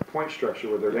different point structure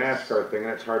with their NASCAR thing,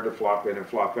 and it's hard to flop in and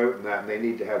flop out and that, and they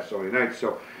need to have so many nights.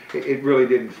 So it really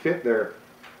didn't fit their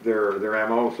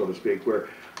MO, so to speak.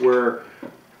 Where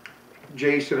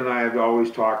Jason and I have always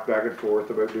talked back and forth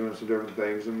about doing some different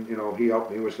things, and you know, he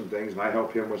helped me with some things, and I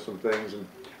helped him with some things,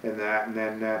 and that, and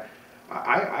then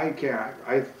I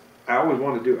always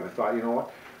wanted to do it. I thought, you know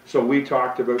what? So we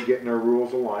talked about getting our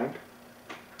rules aligned,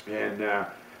 and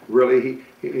really,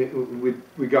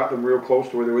 we got them real close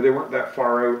to where they were. They weren't that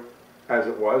far out as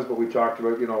it was, but we talked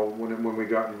about, you know, when we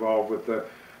got involved with the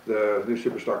new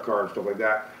Superstock car and stuff like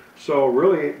that. So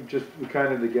really, we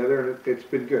kind of together, and it's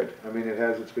been good. I mean,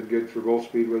 it's been good for both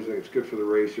speedways. It's good for the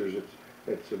racers.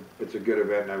 It's a good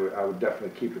event, and I would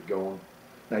definitely keep it going.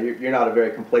 Now, you're not a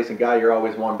very complacent guy. You're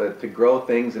always wanting to grow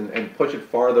things and push it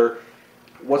farther.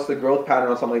 What's the growth pattern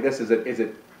on something like this? Is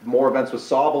it more events with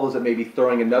Sawbowl? Is it maybe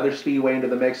throwing another speedway into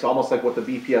the mix, almost like what the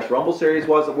BPS Rumble Series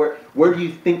was? Where do you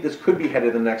think this could be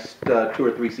headed in the next 2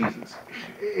 or 3 seasons?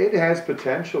 It has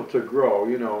potential to grow.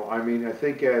 You know, I mean, I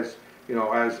think as you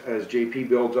know, as JP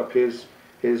builds up his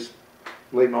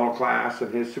late model class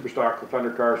and his Superstock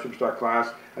Thunder Car Superstock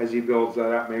class, as he builds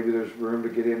that up, maybe there's room to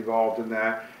get involved in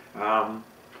that.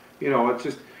 You know, it's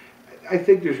just, I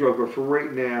think there's room, but for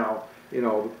right now, you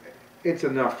know, it's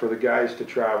enough for the guys to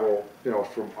travel, you know,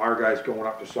 from our guys going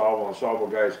up to Sawbowl and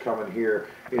Sawbowl guys coming here,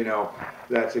 you know.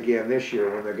 That's again this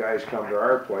year when the guys come to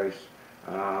our place,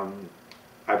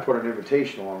 I put an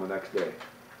invitational on the next day.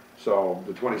 So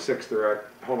the 26th they're at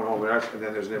home and home with us, and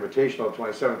then there's an invitational on the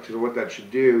 27th. So what that should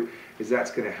do is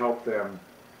that's going to help them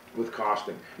with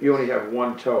costing. You only have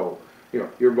one tow. You know,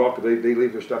 you're welcome. They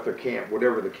leave their stuff, their camp,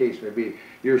 whatever the case may be.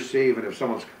 You're saving, if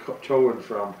someone's towing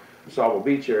from the Sawbowl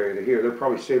Beach area to here, they're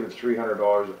probably saving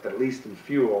 $300 at least in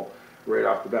fuel right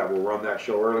off the bat. We'll run that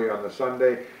show early on the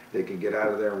Sunday. They can get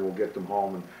out of there, and we'll get them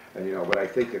home. And you know, but I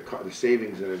think the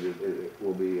savings in it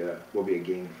will be a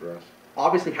gain for us.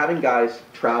 Obviously, having guys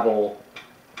travel.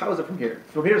 How is it from here?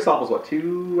 From here to Sawbowl's what,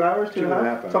 2 hours, 2.5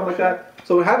 hours, something like that.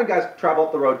 So having guys travel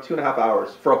up the road 2.5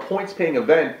 hours for a points-paying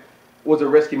event was a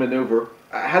risky maneuver.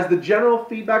 Has the general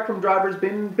feedback from drivers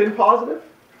been positive?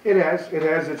 It has.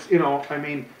 It's, you know, I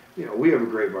mean, you know, we have a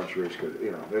great bunch of racers.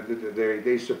 You know,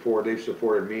 they've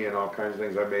supported me in all kinds of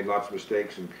things. I've made lots of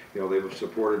mistakes, and you know, they've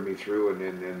supported me through,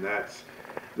 and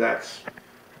that's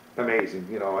amazing.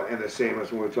 You know, and the same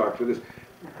as when we talked for this.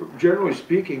 Generally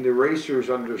speaking, the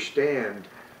racers understand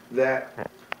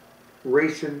that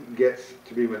racing gets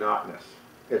to be monotonous.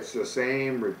 It's the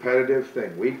same repetitive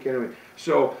thing week in and week.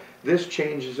 So this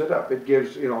changes it up. It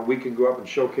gives, you know, we can go up and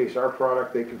showcase our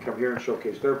product. They can come here and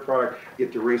showcase their product,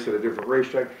 get to race at a different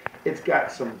racetrack. It's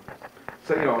got some,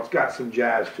 so you know, it's got some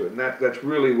jazz to it, and that's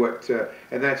really what.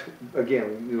 And that's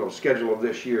again, you know, schedule of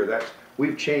this year.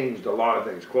 We've changed a lot of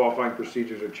things. Qualifying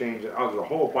procedures are changing. There's a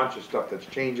whole bunch of stuff that's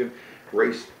changing.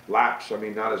 Race laps. I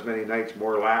mean, not as many nights,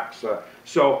 more laps.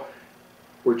 So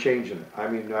we're changing it. I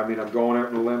mean, I'm going out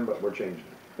on a limb, but we're changing it.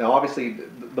 Now, obviously,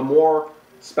 the more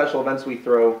special events we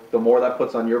throw, the more that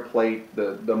puts on your plate,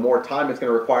 the more time it's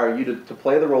going to require you to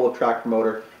play the role of track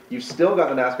promoter. You've still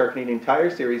got the NASCAR Canadian Tire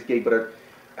Series gig, but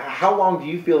how long do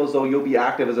you feel as though you'll be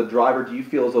active as a driver? Do you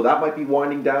feel as though that might be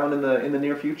winding down in the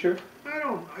near future? I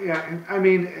don't. Yeah, I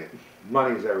mean,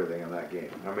 money's everything in that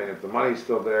game. I mean, if the money's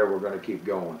still there, we're going to keep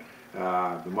going.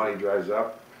 The money dries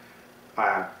up,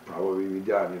 I'd probably be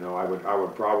done. You know, I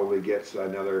would probably get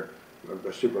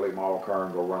a super late model car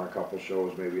and go run a couple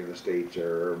shows maybe in the States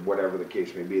or whatever the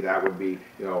case may be. That would be,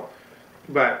 you know,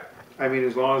 but I mean,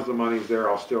 as long as the money's there,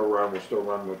 I'll still run. We'll still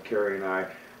run with Kerry and I.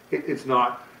 It's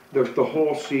not the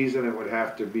whole season. It would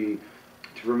have to be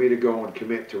for me to go and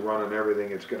commit to running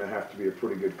everything, it's going to have to be a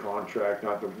pretty good contract.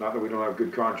 Not that we don't have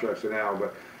good contracts now,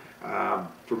 but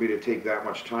for me to take that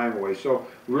much time away. So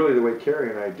really, the way Kerry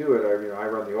and I do it, I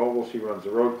run the ovals, he runs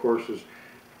the road courses.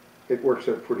 It works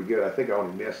out pretty good. I think I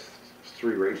only missed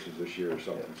 3 races this year or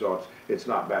something, so it's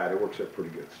not bad. It works out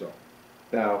pretty good. So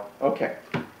now, okay,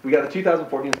 we got the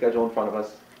 2014 schedule in front of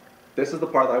us. This is the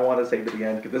part that I want to say to the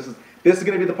end, because this is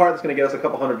going to be the part that's going to get us a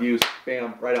couple hundred views,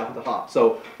 bam, right off the hop.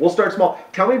 So we'll start small.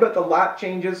 Tell me about the lap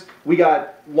changes. We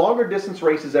got longer distance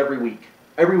races every week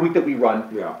that we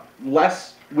run. Yeah.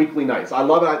 Less weekly nights. I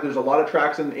love it. There's a lot of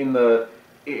tracks in the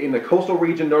coastal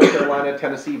region, North Carolina,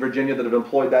 Tennessee, Virginia, that have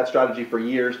employed that strategy for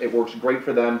years. It works great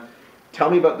for them. Tell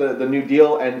me about the new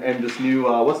deal and this new,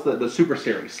 what's the Super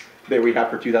Series that we have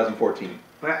for 2014?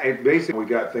 Basically,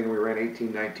 we ran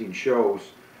 18, 19 shows.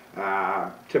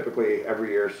 Typically every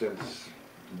year since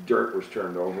dirt was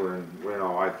turned over, and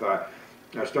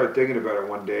I started thinking about it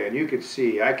one day, and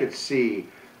I could see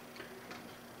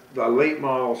the late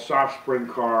model soft spring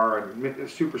car and the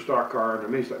super stock car and the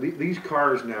mini stock. These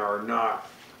cars now are not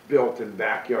built in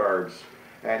backyards,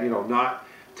 and not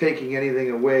taking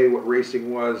anything away what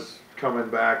racing was coming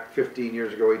back 15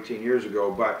 years ago, 18 years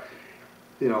ago, but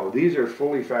these are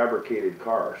fully fabricated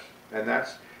cars, and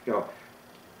that's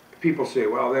people say,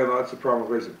 well, that's the problem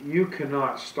with racing. You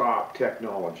cannot stop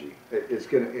technology.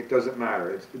 It doesn't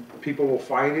matter. People will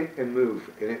find it and move,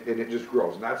 and it just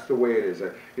grows. And that's the way it is.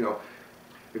 If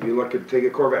you take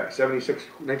a Corvette,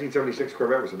 1976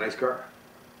 Corvette was a nice car.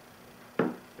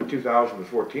 The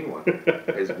 2014 one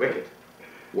is wicked.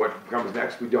 What comes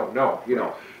next, we don't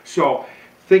know. So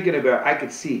thinking about, I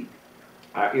could see.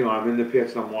 I'm in the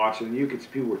pits and I'm watching, and you could see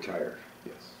people were tired.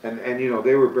 Yes. And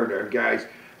they were burned out. And guys,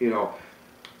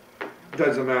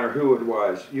 doesn't matter who it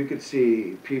was, you could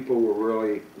see people were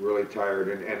really, really tired.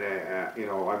 And I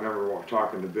remember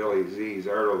talking to Billy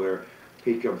Zardo there.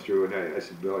 He come through, and I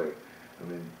said, Billy,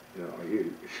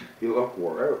 you look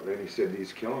wore out. And he said,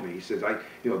 he's killing me. He says,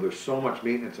 there's so much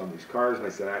maintenance on these cars. And I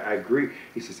said, I agree.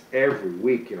 He says, every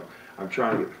week, I'm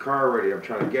trying to get the car ready. I'm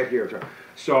trying to get here.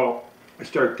 So I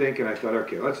started thinking. I thought,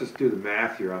 okay, let's just do the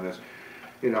math here on this.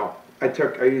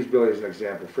 I used Billy as an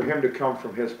example. For him to come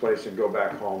from his place and go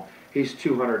back home, he's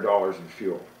 $200 in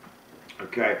fuel.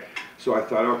 Okay, so I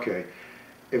thought, okay,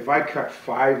 if I cut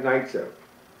 5 nights out,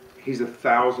 he's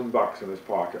 $1,000 in his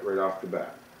pocket right off the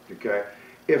bat. Okay,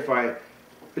 if I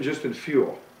just in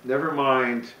fuel, never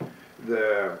mind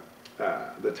the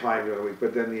time during the week,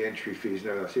 but then the entry fees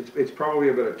and everything else. It's probably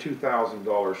about a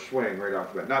 $2,000 swing right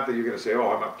off the bat. Not that you're going to say,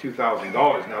 oh, I'm up $2,000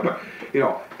 now, but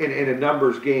in a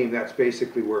numbers game, that's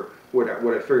basically what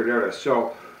I figured out as.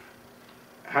 So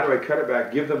how do I cut it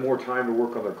back? Give them more time to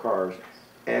work on their cars,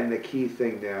 and the key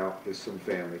thing now is some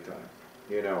family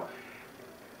time.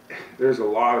 There's a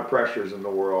lot of pressures in the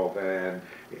world, and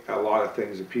a lot of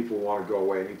things that people want to go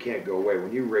away, and you can't go away.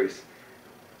 When you race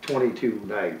 22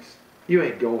 nights, you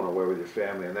ain't going away with your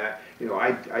family. And that,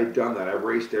 I've done that. I've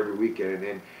raced every weekend,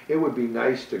 and it would be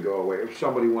nice to go away. If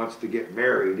somebody wants to get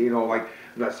married, I'm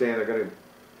not saying they're going to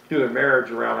do their marriage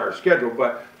around our schedule,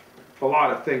 but a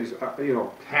lot of things,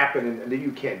 happen and that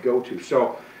you can't go to.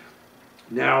 So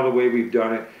now the way we've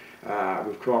done it,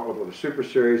 we've come up with a Super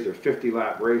Series. They're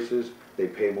 50-lap races. They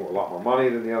pay a lot more money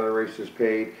than the other races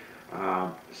paid.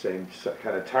 Same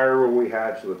kind of tire rule we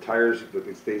had, so the tires,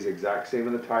 it stays exact same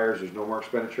in the tires. There's no more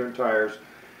expenditure in tires.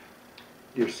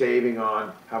 You're saving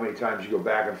on how many times you go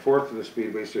back and forth to the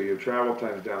speedway, so your travel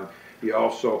time's down. You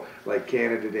also, like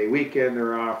Canada Day weekend,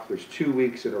 they're off. There's 2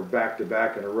 weeks that are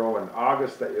back-to-back in a row in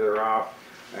August that they're off,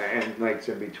 and nights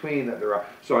in between that they're off.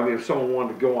 So, if someone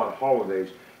wanted to go on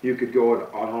holidays, you could go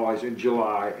on holidays in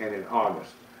July and in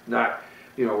August. Not,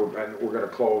 we're going to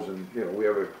close, and, we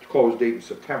have a close date in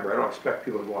September. I don't expect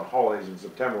people to go on holidays in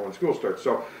September when school starts.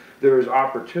 So there is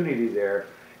opportunity there,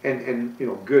 and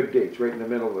good dates right in the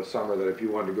middle of the summer that if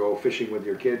you wanted to go fishing with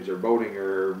your kids or boating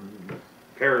or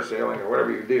parasailing or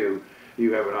whatever you do,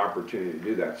 you have an opportunity to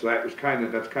do that. So that's kind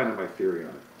of my theory on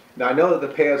it. Now I know that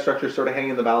the payout structure is sort of hanging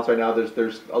in the balance right now.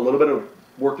 There's a little bit of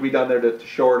work to be done there to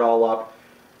shore it all up.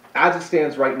 As it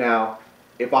stands right now,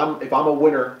 if I'm a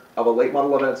winner of a late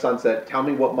model event at Sunset, tell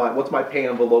me what's my pay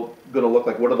envelope going to look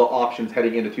like? What are the options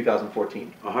heading into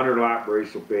 2014? A 100-lap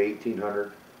race will pay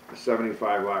 $1,800. A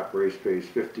 75-lap race pays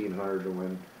 $1,500 to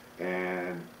win,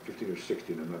 and 15 or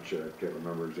 16, I'm not sure, I can't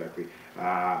remember exactly.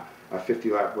 A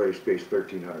 50-lap race pays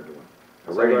 $1,300 to win.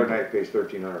 A regular night pays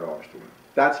 $1,300 to win.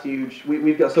 That's huge.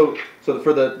 We've got so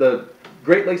for the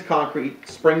Great Lakes Concrete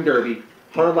Spring Derby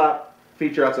 100-lap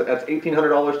feature. That's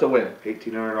 $1,800 to win.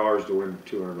 $1,800 to win,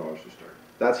 $200 to start.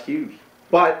 That's huge.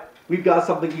 But we've got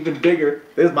something even bigger.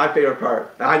 This is my favorite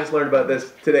part. I just learned about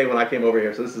this today when I came over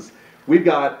here. So we've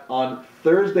got on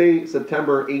Thursday,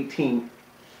 September 18th,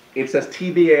 it says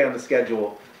TBA on the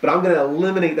schedule, but I'm going to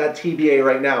eliminate that TBA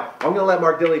right now. I'm going to let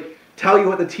Mark Dilley tell you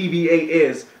what the TBA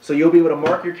is, so you'll be able to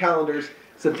mark your calendars.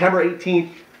 September 18th,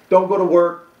 don't go to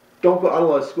work, don't go, I don't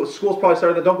know, school's probably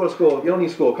started, don't go to school, you don't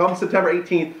need school. Come September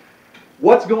 18th.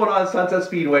 What's going on at Sunset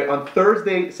Speedway on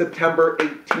Thursday, September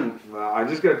 18th? I'm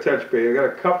just going to touch base. I've got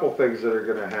a couple things that are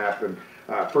going to happen.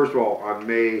 First of all, on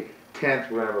May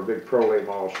 10th, we're going to have a big pro late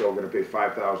model show. We're going to pay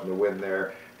 $5,000 to win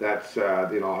there. That's,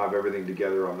 I'll have everything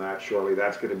together on that shortly.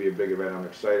 That's going to be a big event. I'm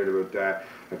excited about that.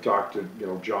 I've talked to,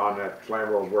 John at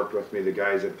Flamroll's worked with me. The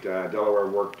guys at Delaware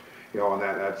worked, on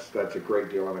that. That's a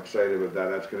great deal. I'm excited about that.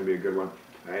 That's going to be a good one.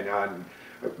 And I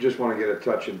just want to get a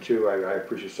touch in too. I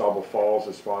appreciate Sauble Falls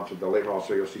has sponsored the late model,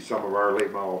 so you'll see some of our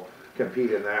late model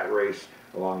compete in that race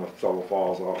along with Sauble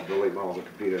Falls. All the late models will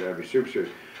compete at every Super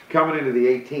Series. Coming into the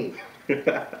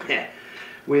 18th,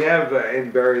 we have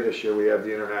in Barrie this year. We have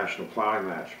the international plowing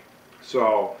match.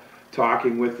 So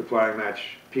talking with the plowing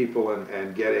match people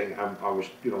and getting, I was,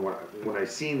 when I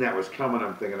seen that was coming,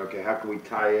 I'm thinking, okay, how can we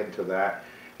tie into that?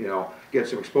 Get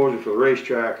some exposure for the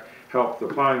racetrack, help the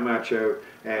plowing match out,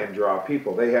 and draw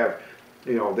people. They have,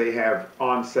 they have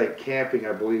on-site camping.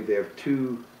 I believe they have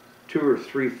two or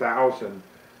 3,000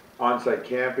 on-site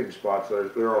camping spots.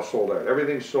 They're all sold out.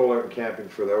 Everything's sold out in camping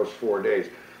for those 4 days.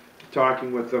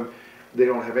 Talking with them, they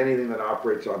don't have anything that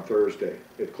operates on Thursday.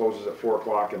 It closes at 4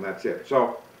 o'clock and that's it.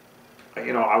 So, I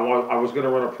was going to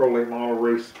run a pro late model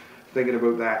race, thinking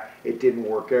about that. It didn't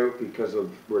work out because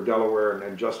of where Delaware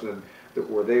and Justin,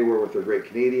 where they were with their Great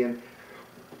Canadian.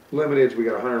 Limiteds, we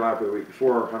got 100 lap of the week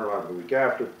before, 100 lap of the week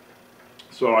after.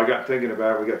 So I got thinking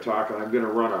about it, we got talking, I'm going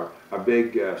to run a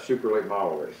big super late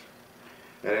model race.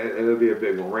 And it'll be a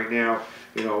big one. Right now,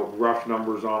 rough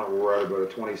numbers on it, we're at about a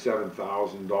 $27,000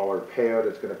 payout.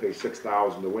 It's going to pay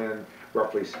 $6,000 to win,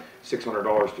 roughly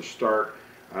 $600 to start.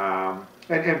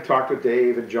 And talked with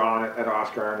Dave and John at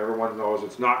Oscar, and everyone knows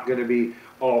it's not going to be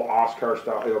all Oscar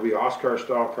style. It'll be Oscar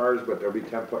style cars, but there'll be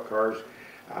template cars.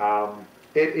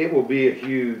 It will be a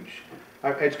huge,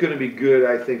 it's going to be good,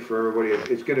 I think, for everybody.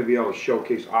 It's going to be able to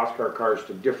showcase Oscar cars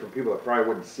to different people that probably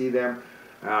wouldn't see them.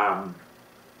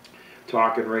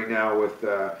 Talking right now with,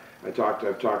 I've talked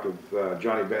with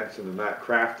Johnny Benson and Matt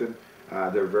Crafton.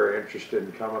 They're very interested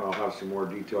in coming. I'll have some more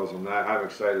details on that. I'm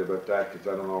excited about that because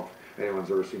I don't know if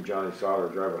anyone's ever seen Johnny Sauter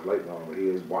drive a late model, but he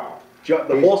is wild.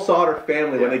 The whole Sauter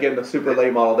family, when they get in the super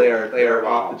late model, they are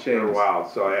off the chains. They're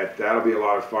wild. So that'll be a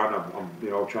lot of fun.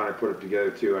 I'm trying to put it together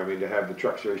too. I mean, to have the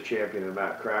Truck Series champion and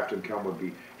Matt Crafton come would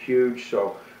be huge.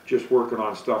 So just working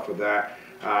on stuff with that.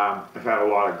 I've had a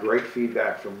lot of great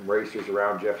feedback from racers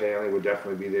around. Jeff Hanley would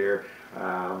definitely be there.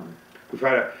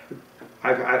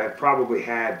 I've probably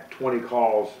had 20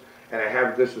 calls,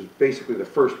 and this is basically the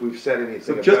first we've said anything.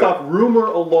 So just off rumor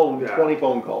alone, 20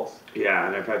 phone calls. Yeah,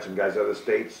 and I've had some guys out of the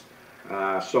states.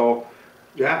 So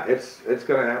yeah, it's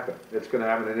going to happen. It's going to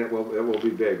happen, and it will be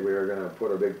big. We are going to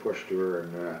put a big push to her,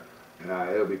 and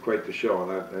it'll be quite the show. And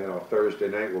that, Thursday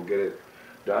night we'll get it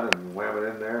done and wham it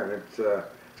in there, and it's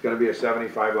going to be a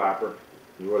 75 lapper,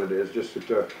 is what it is, just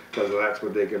because that's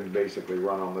what they can basically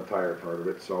run on the tire part of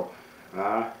it. So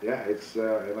yeah, it's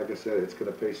like I said, it's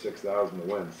going to pay $6,000 to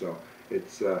win. So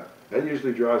it's that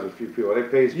usually draws a few people.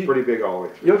 It pays pretty big all the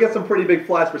way through. You'll get some pretty big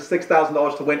flats for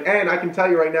 $6,000 to win. And I can tell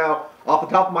you right now, off the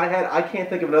top of my head, I can't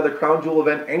think of another crown jewel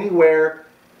event anywhere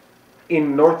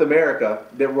in North America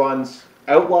that runs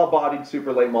outlaw-bodied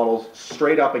super late models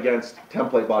straight up against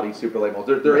template-bodied super late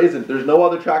models. There isn't. There's no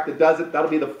other track that does it.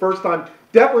 That'll be the first time,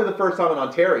 definitely the first time in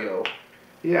Ontario.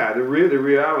 Yeah, the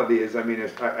reality is, I mean,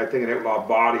 I think an outlaw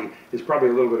body is probably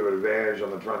a little bit of an advantage on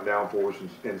the front downforce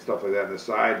and stuff like that on the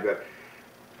side, but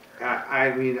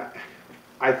I mean,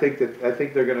 I think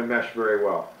they're going to mesh very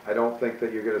well. I don't think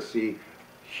that you're going to see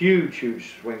huge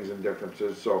swings and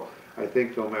differences. So I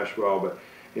think they'll mesh well. But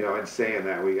in saying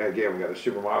that, we got the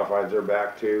super modifieds. They're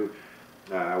back too.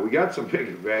 We got some big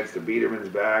events. The Biederman's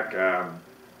back.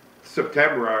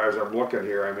 September, as I'm looking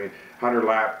here, I mean, 100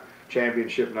 lap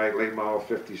championship night, late model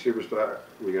 50 superstar.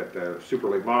 We got the super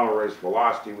late model race,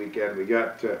 velocity weekend. We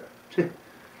got.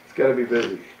 It's got to be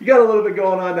busy. You got a little bit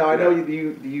going on now. I know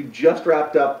you just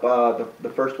wrapped up the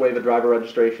first wave of driver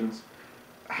registrations.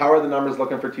 How are the numbers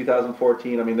looking for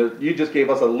 2014? I mean, you just gave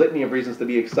us a litany of reasons to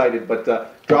be excited, but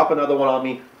drop another one on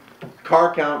me.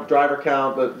 Car count, driver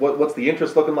count. What's the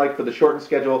interest looking like for the shortened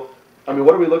schedule? I mean,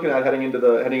 what are we looking at heading into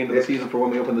the season for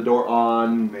when we open the door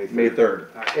on May 3rd?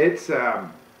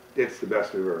 it's the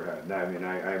best we've ever had. I mean,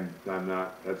 I'm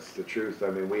not, that's the truth. I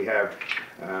mean, we have,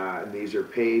 and these are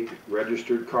paid,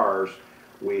 registered cars.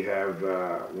 We have,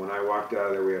 when I walked out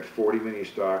of there, we had 40 mini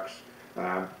stocks.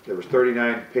 There was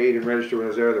 39 paid and registered when I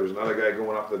was there. There was another guy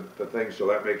going up the thing, so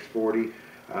that makes 40.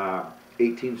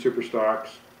 18 super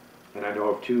stocks, and I know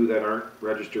of 2 that aren't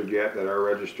registered yet that are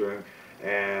registering,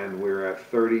 and we're at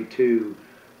 32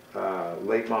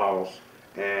 late models.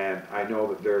 And I know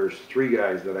that there's 3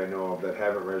 guys that I know of that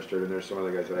haven't registered, and there's some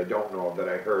other guys that I don't know of that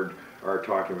I heard are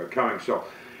talking about coming. So,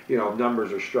 you know,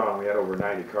 numbers are strong. We had over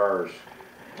 90 cars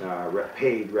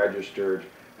paid, registered.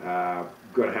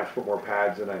 Going to have to put more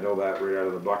pads in. I know that right out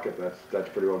of the bucket. That's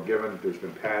pretty well given. There's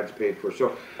been pads paid for.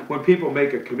 So when people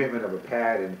make a commitment of a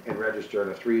pad and register in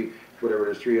whatever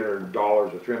it is, $300 or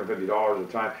 $350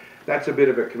 a time, that's a bit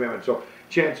of a commitment. So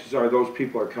chances are those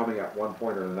people are coming at one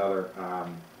point or another.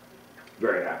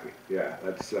 Very happy. Yeah,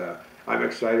 that's. I'm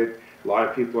excited. A lot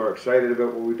of people are excited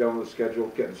about what we've done with the schedule,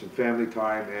 getting some family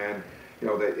time, and you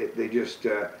know they just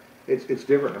it's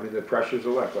different. I mean, the pressures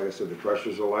of life. Like I said, the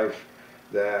pressures of life.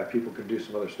 That people can do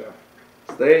some other stuff.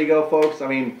 So there you go, folks. I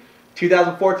mean,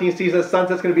 2014 season,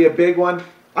 Sunset's going to be a big one.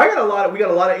 We got a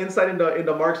lot of insight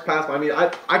into Mark's past. I mean,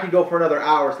 I could go for another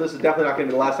hour, so this is definitely not going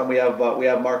to be the last time we have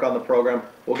Mark on the program.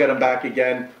 We'll get him back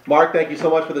again. Mark, thank you so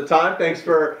much for the time. Thanks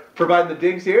for providing the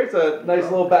digs here. It's a nice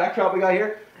little backdrop we got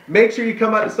here. Make sure you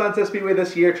come out to Sunset Speedway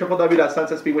this year,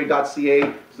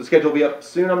 www.sunsetspeedway.ca. The schedule will be up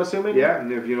soon, I'm assuming? Yeah, and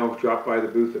if you drop by the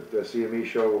booth at the CME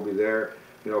show, we'll be there.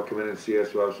 Come in and see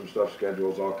us. We'll have some stuff,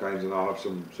 schedules, all kinds, and I'll have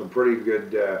some pretty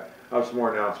good, I'll have some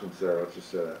more announcements there. Let's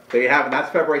just say that. There you have it. That's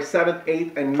February 7th,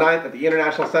 8th, and 9th at the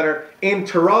International Center in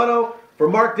Toronto. For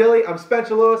Mark Dilley, I'm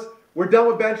Spencer Lewis. We're done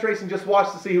with bench racing. Just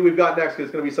watch to see who we've got next, because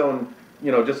it's going to be someone,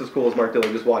 just as cool as Mark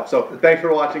Dilley. Just watch. So thanks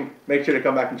for watching. Make sure to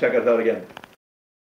come back and check us out again.